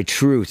light, thy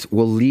truth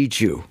will lead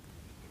you.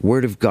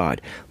 Word of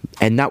God.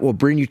 And that will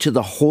bring you to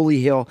the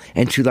holy hill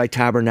and to thy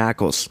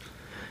tabernacles.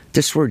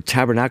 This word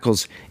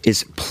tabernacles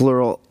is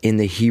plural in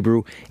the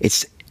Hebrew.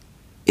 It's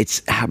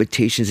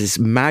habitations, it's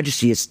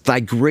majesty, it's thy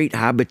great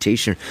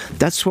habitation.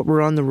 That's what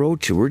we're on the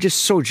road to. We're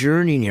just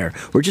sojourning here.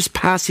 We're just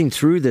passing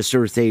through this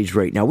earth age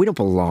right now. We don't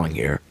belong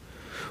here.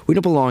 We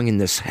don't belong in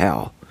this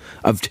hell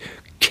of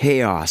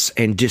chaos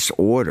and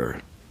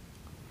disorder.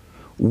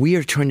 We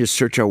are trying to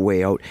search our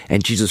way out,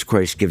 and Jesus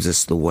Christ gives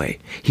us the way.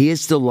 He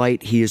is the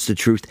light. He is the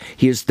truth.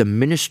 He is the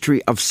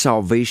ministry of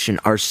salvation,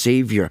 our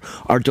Savior,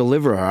 our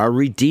deliverer, our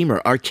Redeemer,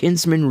 our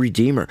kinsman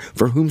Redeemer,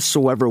 for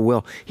whomsoever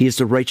will. He is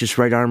the righteous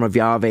right arm of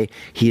Yahweh.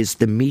 He is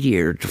the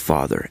mediator to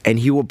Father, and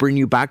he will bring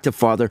you back to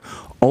Father.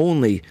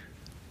 Only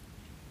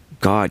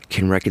God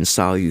can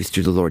reconcile you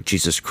through the Lord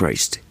Jesus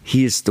Christ.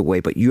 He is the way,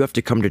 but you have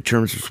to come to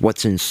terms with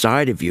what's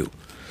inside of you.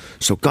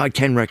 So God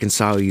can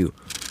reconcile you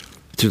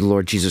through the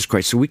Lord Jesus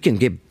Christ, so we can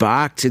get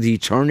back to the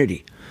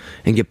eternity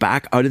and get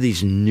back out of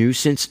these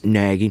nuisance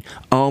nagging.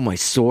 Oh, my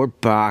sore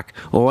back.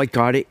 Oh, I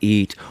gotta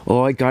eat.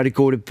 Oh, I gotta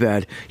go to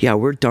bed. Yeah,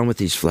 we're done with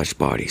these flesh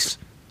bodies.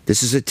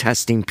 This is a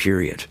testing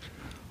period.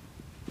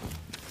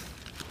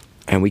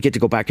 And we get to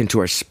go back into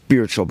our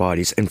spiritual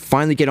bodies and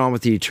finally get on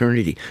with the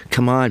eternity.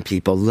 Come on,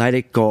 people, let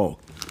it go.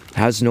 It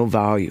has no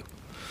value.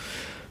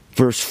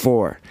 Verse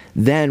 4,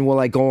 then will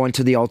I go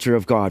unto the altar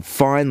of God,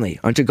 finally,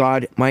 unto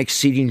God my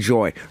exceeding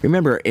joy.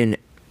 Remember in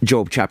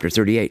Job chapter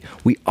 38,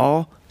 we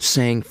all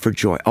sang for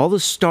joy. All the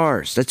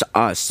stars, that's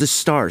us, the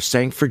stars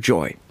sang for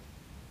joy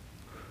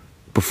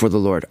before the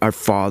Lord, our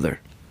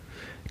Father,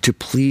 to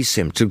please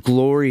him, to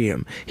glory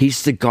him.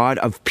 He's the God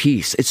of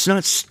peace. It's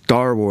not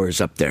Star Wars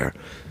up there.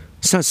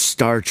 It's not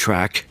Star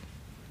Trek.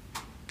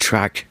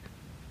 Trek?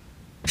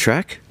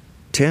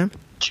 Tim?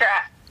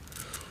 Trek.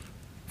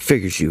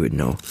 Figures you would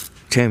know.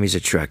 Tammy's a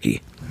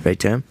Trekkie. Right,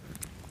 Tam?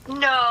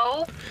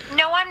 No,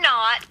 I'm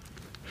not.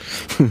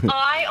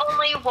 I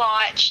only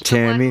watched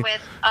Tammy, the one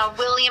with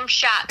William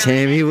Shatner.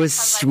 Tammy was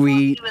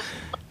sweet.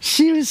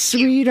 She was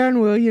sweet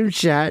on William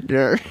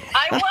Shatner.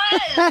 I was.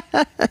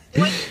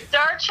 When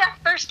Star Trek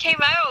first came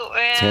out.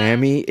 Man,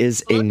 Tammy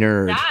is a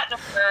nerd.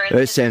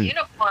 Listen.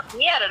 Uniform.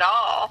 He had it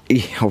all.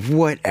 Yeah,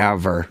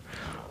 whatever.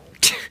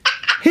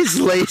 His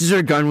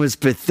laser gun was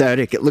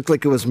pathetic. It looked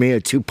like it was made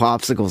of 2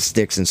 popsicle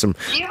sticks and some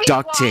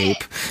duct tape.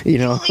 You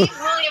know. Leave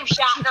William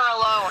Shatner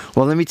alone.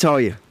 Well, let me tell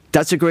you.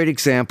 That's a great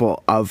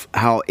example of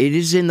how it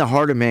is in the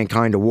heart of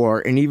mankind to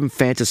war and even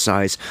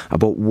fantasize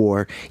about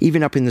war,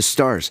 even up in the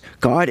stars.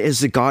 God is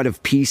the God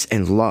of peace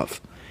and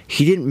love.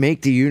 He didn't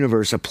make the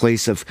universe a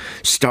place of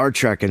Star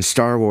Trek and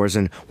Star Wars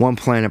and one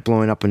planet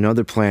blowing up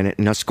another planet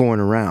and us going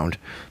around,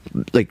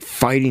 like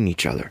fighting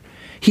each other.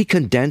 He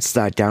condensed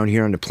that down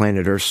here on the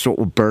planet Earth so it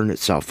will burn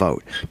itself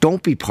out.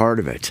 Don't be part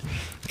of it.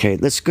 Okay,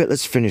 let's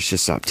finish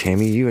this up,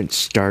 Tammy. You and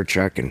Star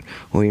Trek and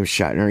William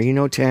Shatner. You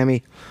know,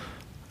 Tammy,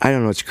 I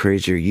don't know what's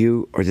crazier,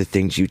 you or the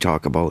things you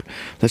talk about.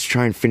 Let's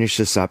try and finish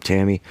this up,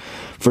 Tammy.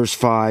 Verse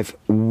 5,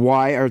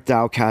 why art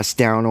thou cast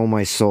down, O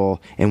my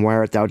soul, and why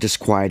art thou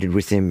disquieted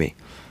within me?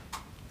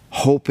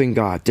 Hope in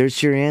God.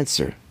 There's your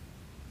answer.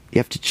 You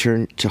have to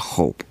turn to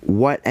hope.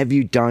 What have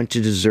you done to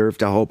deserve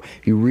to hope?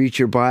 You read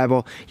your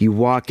Bible, you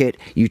walk it,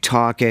 you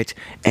talk it,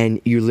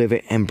 and you live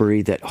it and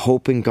breathe it.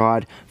 Hope in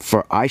God,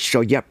 for I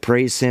shall yet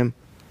praise him,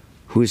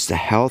 who is the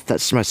health,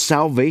 that's my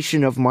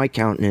salvation of my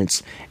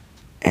countenance,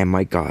 and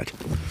my God.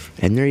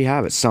 And there you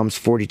have it, Psalms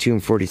 42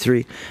 and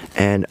 43.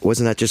 And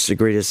wasn't that just the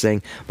greatest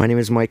thing? My name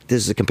is Mike.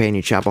 This is the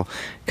Companion Chapel.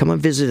 Come and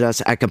visit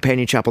us at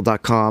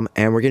companionchapel.com,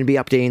 and we're going to be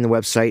updating the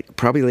website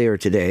probably later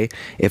today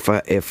if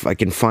I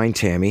can find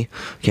Tammy.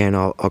 Okay,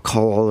 I'll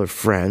call all her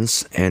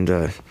friends,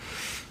 and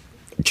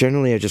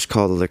generally I just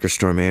call the liquor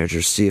store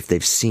manager, see if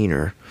they've seen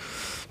her,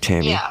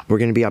 Tammy. Yeah. We're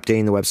going to be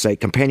updating the website,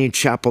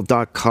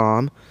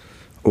 companionchapel.com.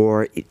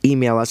 Or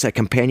email us at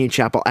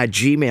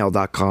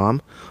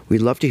companionchapel@gmail.com.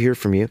 We'd love to hear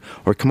from you.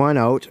 Or come on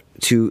out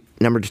to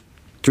number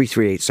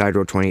 338 Side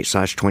Road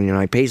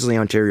 28/29, Paisley,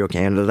 Ontario,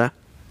 Canada.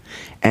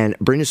 and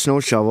bring a snow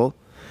shovel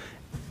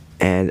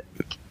and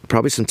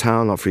probably some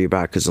Tylenol for your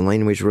back because the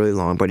laneway's really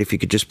long. But if you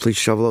could just please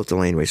shovel out the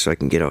laneway so I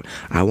can get out.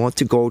 I want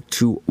to go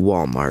to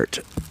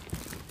Walmart.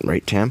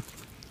 Right, Tam?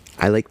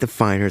 I like the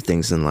finer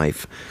things in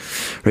life.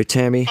 Right,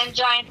 Tammy? And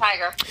Giant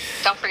Tiger.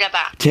 Don't forget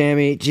that.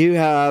 Tammy, do you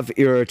have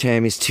your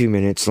Tammy's 2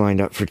 minutes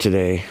lined up for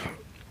today?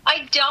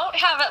 I don't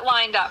have it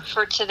lined up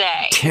for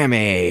today.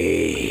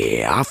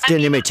 Tammy,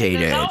 often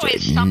imitated,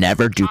 there's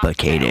never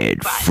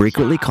duplicated, about, but,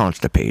 frequently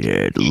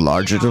constipated,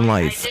 larger than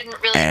life, I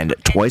didn't really and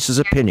twice as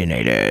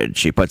opinionated.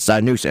 She puts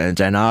that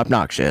nuisance and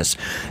obnoxious.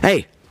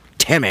 Hey,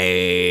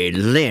 Tammy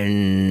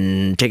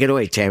Lynn, take it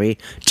away, Tammy.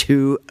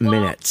 2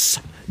 minutes.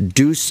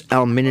 Deuce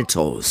el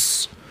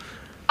minutos.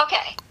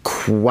 Okay.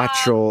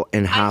 Quattro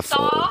and I halfo.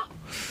 saw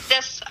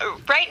this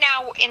right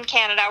now in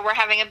Canada. We're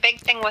having a big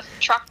thing with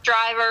truck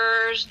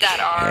drivers that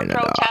are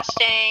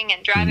protesting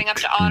and driving up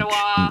to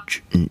Ottawa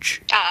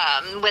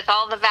with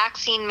all the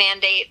vaccine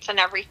mandates and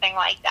everything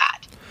like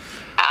that.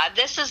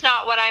 This is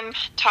not what I'm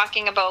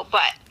talking about,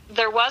 but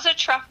there was a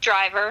truck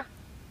driver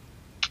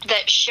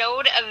that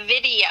showed a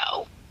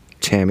video.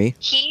 Tammy?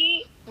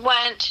 He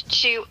went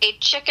to a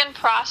chicken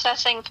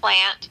processing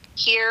plant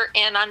here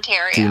in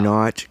Ontario. Do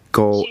not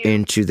go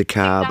into the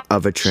cab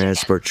of a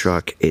transport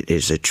truck. It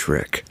is a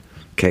trick.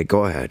 Okay,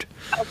 go ahead.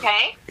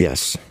 Okay.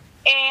 Yes.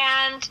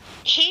 And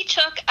he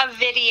took a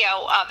video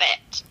of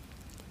it.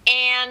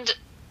 And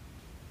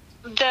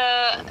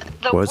the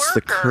What's workers,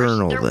 the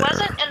kernel there there?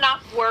 wasn't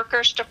enough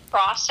workers to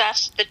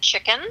process the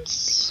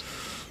chickens.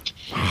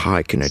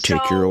 Hi, can I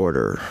take your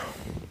order?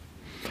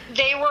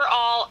 They were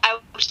all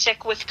out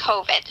sick with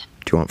COVID.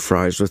 Do you want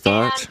fries with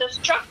that? And this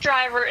truck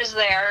driver is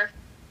there,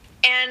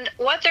 and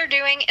what they're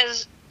doing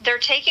is they're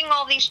taking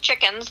all these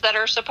chickens that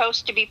are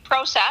supposed to be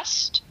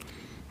processed,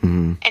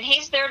 and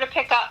he's there to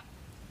pick up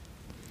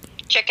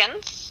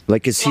chickens.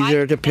 Like, is he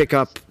there to pick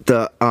up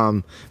the,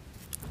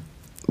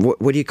 what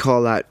do you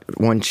call that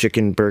one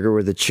chicken burger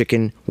where the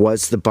chicken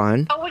was the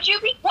bun? Oh, would you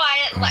be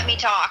quiet and let me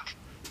talk?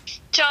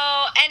 So,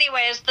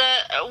 anyways,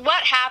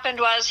 what happened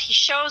was he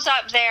shows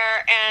up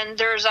there, and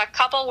there's a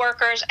couple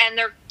workers, and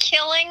they're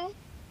killing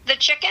the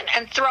chicken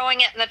and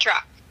throwing it in the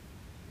truck.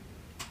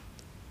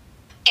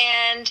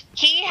 And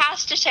he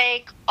has to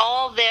take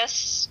all of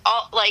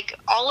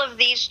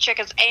these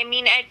chickens, I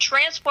mean, a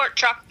transport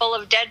truck full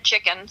of dead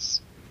chickens,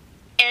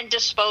 and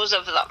dispose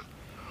of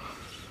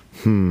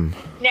them.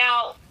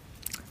 Now,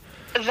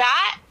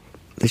 that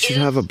They should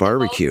have a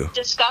barbecue. The most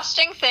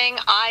disgusting thing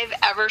I've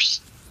ever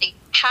seen.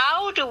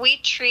 How do we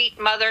treat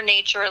Mother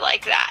Nature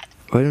like that?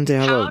 Why don't they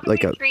have How do we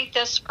treat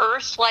this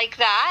earth like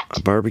that?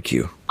 a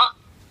barbecue?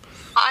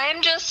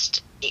 I'm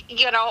just,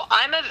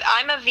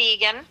 I'm a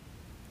vegan,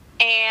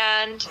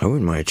 and I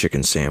wouldn't mind a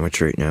chicken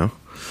sandwich right now.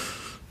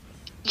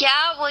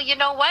 yeah, well, you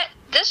know what?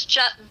 This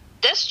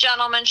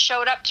gentleman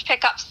showed up to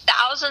pick up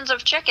thousands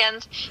of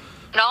chickens,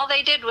 and all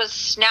they did was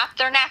snap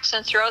their necks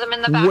and throw them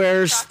in the back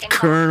Where's of the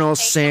truck. Colonel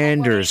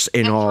Sanders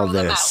in all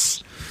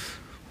this?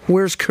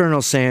 Where's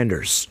Colonel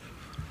Sanders?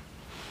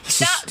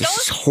 This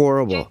is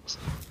horrible.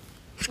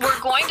 We're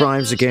going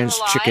Crimes to lose against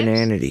their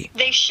lives. chickenanity.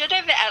 They should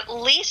have at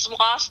least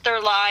lost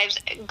their lives,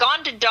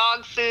 gone to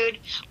dog food.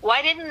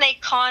 Why didn't they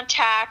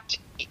contact,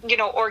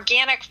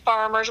 organic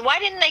farmers? Why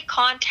didn't they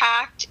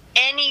contact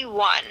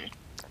anyone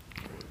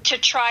to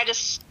try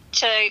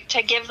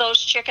to give those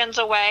chickens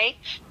away?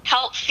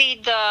 Help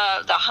feed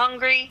the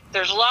hungry.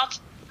 There's lots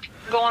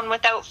going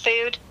without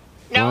food.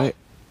 No.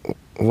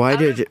 Why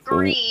did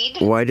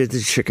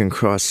the chicken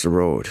cross the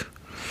road?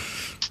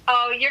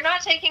 Oh, you're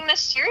not taking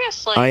this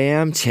seriously. I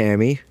am,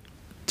 Tammy.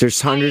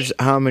 There's hundreds,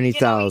 how many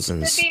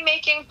thousands? You should be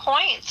making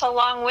points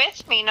along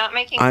with me, not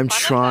making I'm fun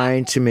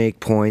trying of to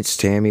make points,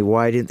 Tammy.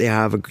 Why didn't they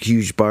have a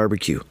huge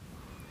barbecue?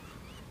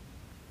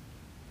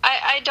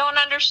 I don't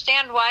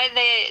understand why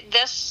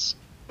this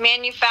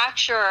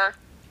manufacturer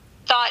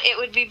thought it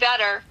would be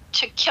better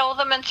to kill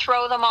them and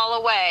throw them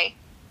all away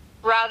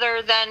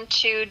rather than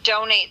to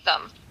donate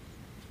them.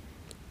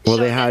 Well,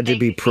 they had to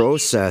be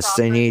processed.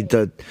 They need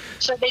the...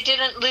 So they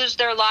didn't lose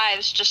their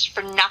lives just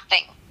for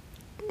nothing.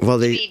 Well,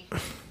 to be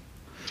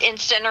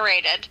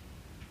incinerated.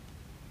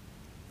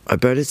 I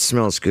bet it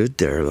smells good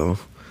there, though.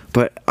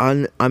 But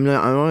I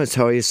want to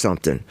tell you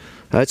something.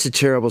 That's a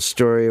terrible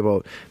story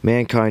about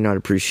mankind not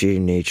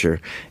appreciating nature,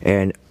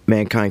 and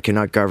mankind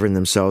cannot govern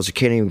themselves. They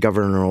can't even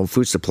govern their own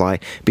food supply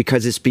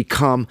because it's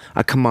become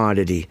a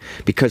commodity.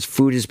 Because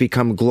food has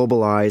become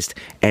globalized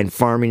and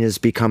farming has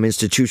become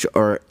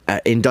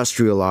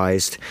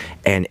industrialized,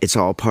 and it's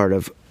all part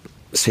of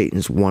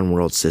Satan's one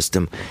world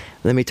system.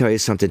 Let me tell you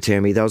something,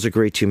 Tammy. That was a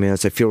great 2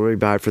 minutes. I feel really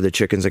bad for the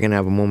chickens. I'm going to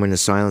have a moment of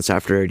silence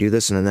after I do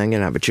this, and then I'm going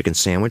to have a chicken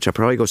sandwich. I'll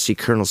probably go see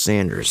Colonel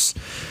Sanders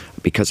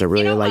because I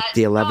really like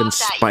the 11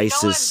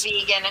 spices. I'm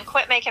vegan, and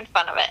quit making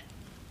fun of it.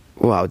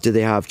 Wow, do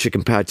they have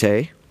chicken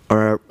pate?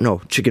 Or,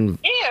 no, chicken...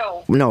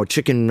 Ew. No,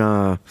 chicken,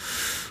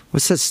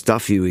 what's that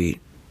stuff you eat?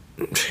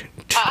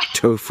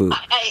 Tofu.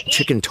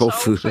 Chicken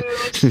tofu.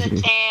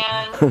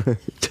 Seitan.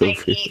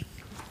 Tofu.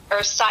 Or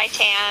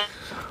seitan.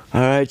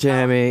 All right,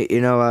 Tammy.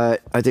 You know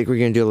what? I think we're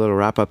going to do a little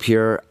wrap-up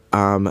here.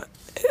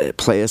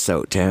 Play us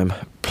out, Tam.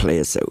 Play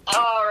us out.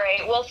 All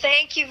right. Well,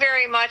 thank you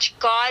very much.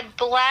 God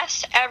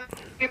bless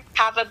everyone.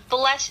 Have a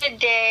blessed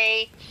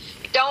day.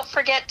 Don't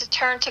forget to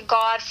turn to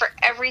God for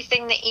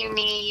everything that you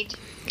need.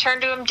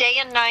 Turn to Him day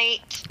and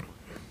night.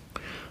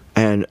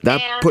 And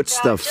that puts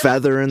the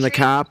feather in the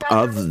cap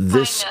of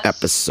this kindness.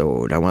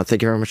 episode. I want to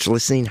thank you very much for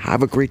listening.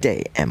 Have a great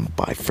day, and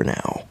bye for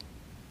now.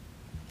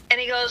 And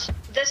he goes,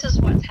 this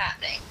is what's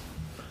happening.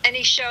 And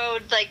he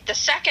showed, like, the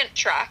second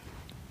truck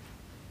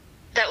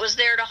that was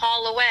there to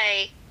haul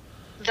away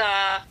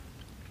the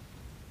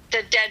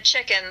dead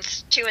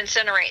chickens to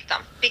incinerate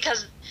them,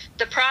 because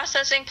the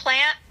processing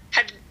plant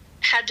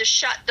had to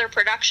shut their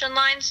production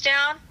lines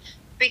down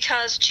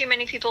because too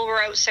many people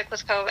were out sick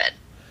with COVID.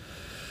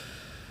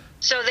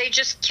 So they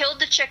just killed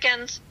the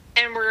chickens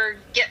and were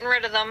getting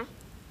rid of them.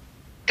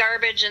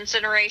 Garbage,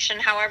 incineration,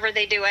 however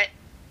they do it.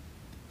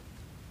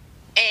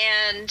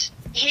 And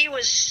he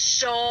was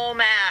so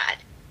mad.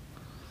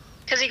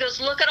 Because he goes,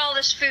 look at all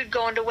this food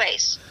going to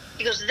waste.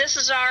 He goes,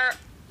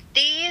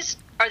 these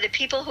are the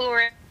people who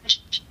are,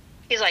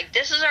 he's like,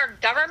 this is our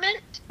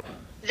government.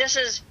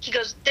 He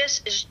goes,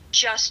 this is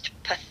just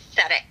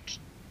pathetic.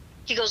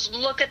 He goes,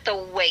 look at the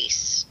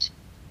waste.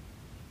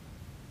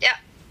 Yeah.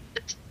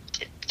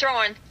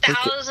 Throwing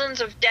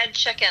thousands of dead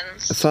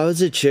chickens. If I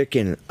was a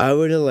chicken, I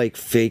would have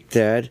faked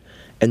that,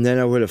 and then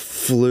I would have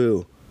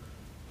flew.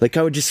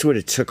 I would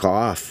have took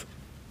off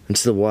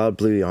into the wild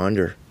blue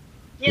yonder.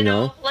 You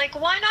know?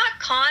 Why not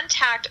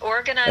contact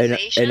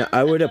organizations? And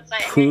I would have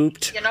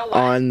pooped hey, you know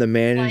on the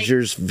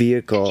manager's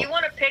vehicle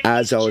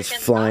as I was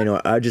flying.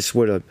 I just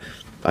would have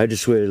laid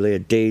a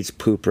day's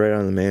poop right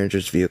on the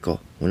manager's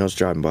vehicle when I was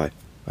driving by.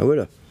 I would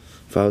have,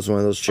 if I was one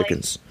of those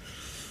chickens.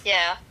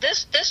 Yeah,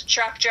 this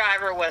truck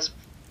driver was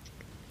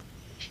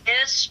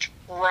pissed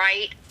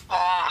right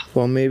off.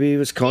 Well, maybe he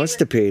was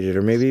constipated,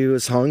 or maybe he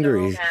was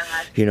hungry.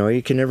 So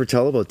you can never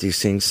tell about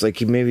these things.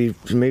 He maybe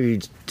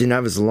didn't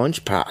have his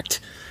lunch packed.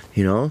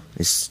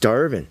 He's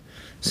starving.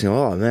 So,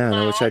 oh man,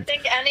 I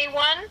think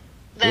anyone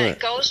that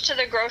goes to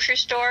the grocery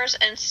stores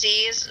and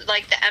sees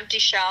the empty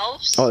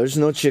shelves. Oh, there's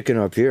no chicken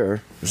up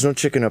here. There's no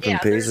chicken up in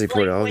Paisley,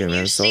 Port Elgin,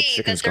 man. It's all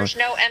chickens gone. There's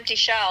no empty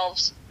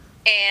shelves.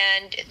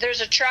 And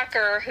there's a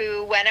trucker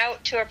who went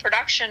out to a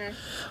production.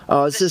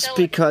 Oh, is this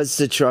because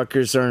the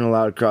truckers aren't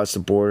allowed to cross the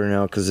border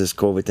now because of this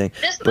COVID thing?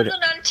 This was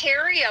in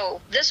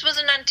Ontario. This was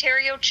an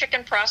Ontario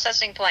chicken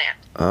processing plant.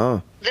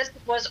 Oh. This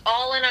was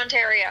all in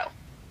Ontario.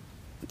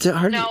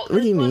 What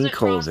do you mean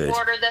COVID?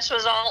 Border. This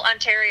was all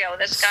Ontario.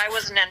 This guy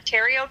was an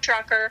Ontario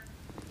trucker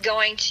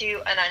going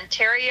to an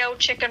Ontario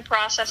chicken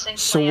processing plant.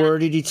 So where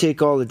did he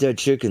take all the dead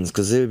chickens?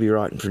 Because they would be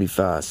rotting pretty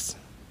fast.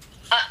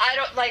 I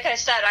don't, like I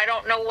said, I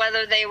don't know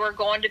whether they were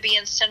going to be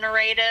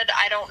incinerated.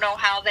 I don't know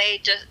how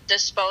they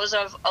dispose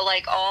of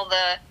all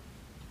the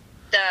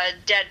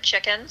dead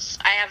chickens.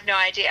 I have no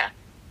idea.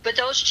 But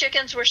those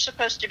chickens were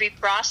supposed to be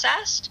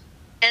processed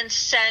and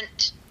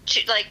sent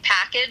to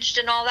packaged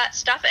and all that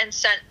stuff and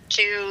sent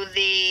to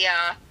the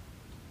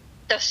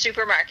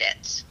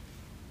supermarkets.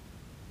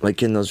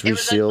 In those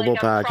resealable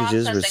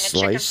packages with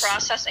slice? Chicken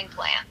processing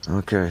plant.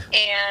 Okay.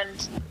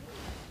 And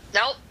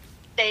nope.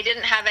 They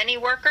didn't have any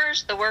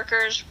workers. The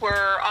workers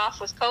were off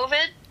with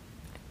COVID.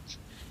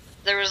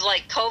 There was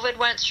COVID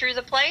went through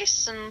the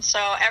place, and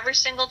so every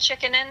single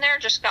chicken in there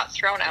just got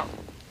thrown out.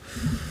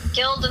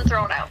 Killed and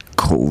thrown out.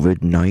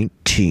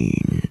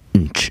 COVID-19.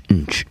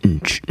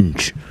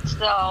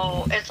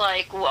 So it's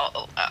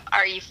whoa,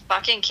 are you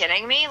fucking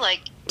kidding me?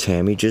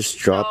 Tammy just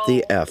dropped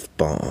the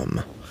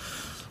F-bomb.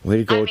 Way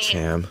to go,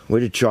 Tam.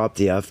 Way to drop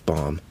the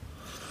F-bomb.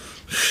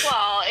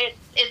 Well,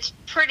 it's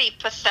pretty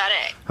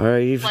pathetic. All right,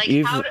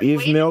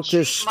 you've milked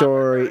this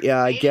story.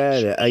 Yeah, I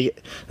get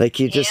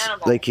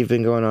it. You've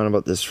been going on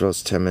about this for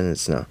 10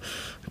 minutes now.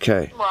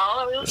 Okay.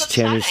 Well, it was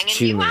upsetting,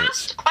 and you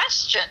asked a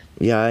question.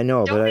 Yeah, I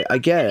know, but I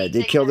get it.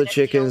 They killed the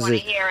chickens.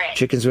 The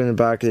chickens were in the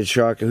back of the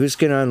truck. Who's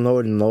going to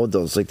unload and load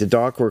those? The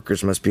dock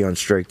workers must be on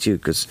strike too,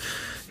 because,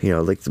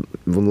 the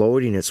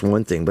loading it's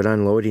one thing, but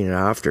unloading it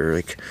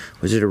after,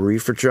 was it a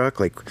reefer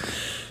truck?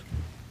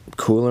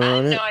 Cooler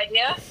on it? I have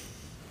no idea.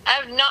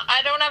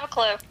 I don't have a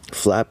clue.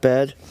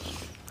 Flatbed?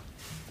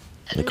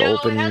 No,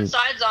 it had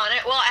sides on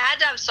it. Well, it had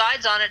to have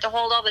sides on it to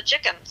hold all the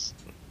chickens.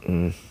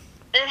 Mm.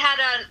 It had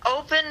an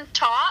open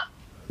top,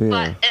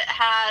 but it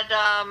had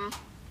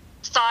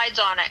sides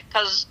on it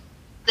because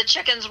the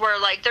chickens were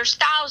there's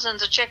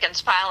thousands of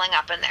chickens piling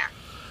up in there.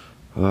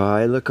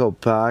 I look out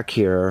back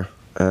here,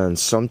 and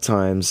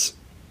sometimes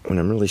when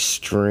I'm really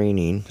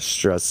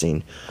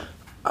stressing,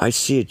 I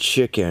see a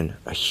chicken,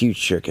 a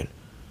huge chicken,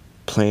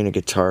 playing a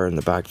guitar in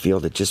the back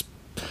field. I just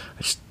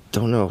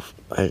don't know.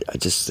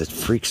 It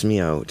freaks me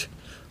out.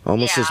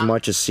 Almost as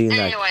much as seeing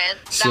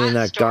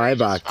that guy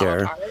back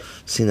there.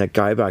 Seeing that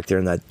guy back there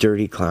in that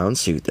dirty clown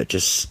suit that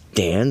just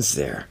stands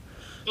there.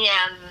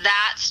 Yeah,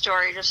 that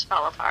story just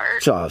fell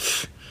apart.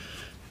 Tough.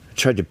 I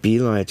tried to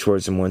beeline it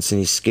towards him once and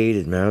he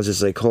skated, man. I was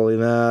just holy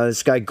man,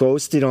 this guy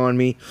ghosted on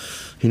me.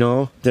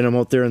 Then I'm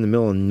out there in the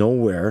middle of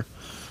nowhere.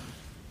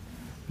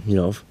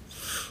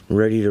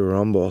 Ready to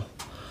rumble.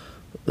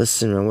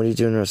 Listen, man, what are you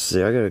doing the rest of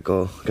the day? I gotta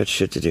go. Got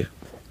shit to do.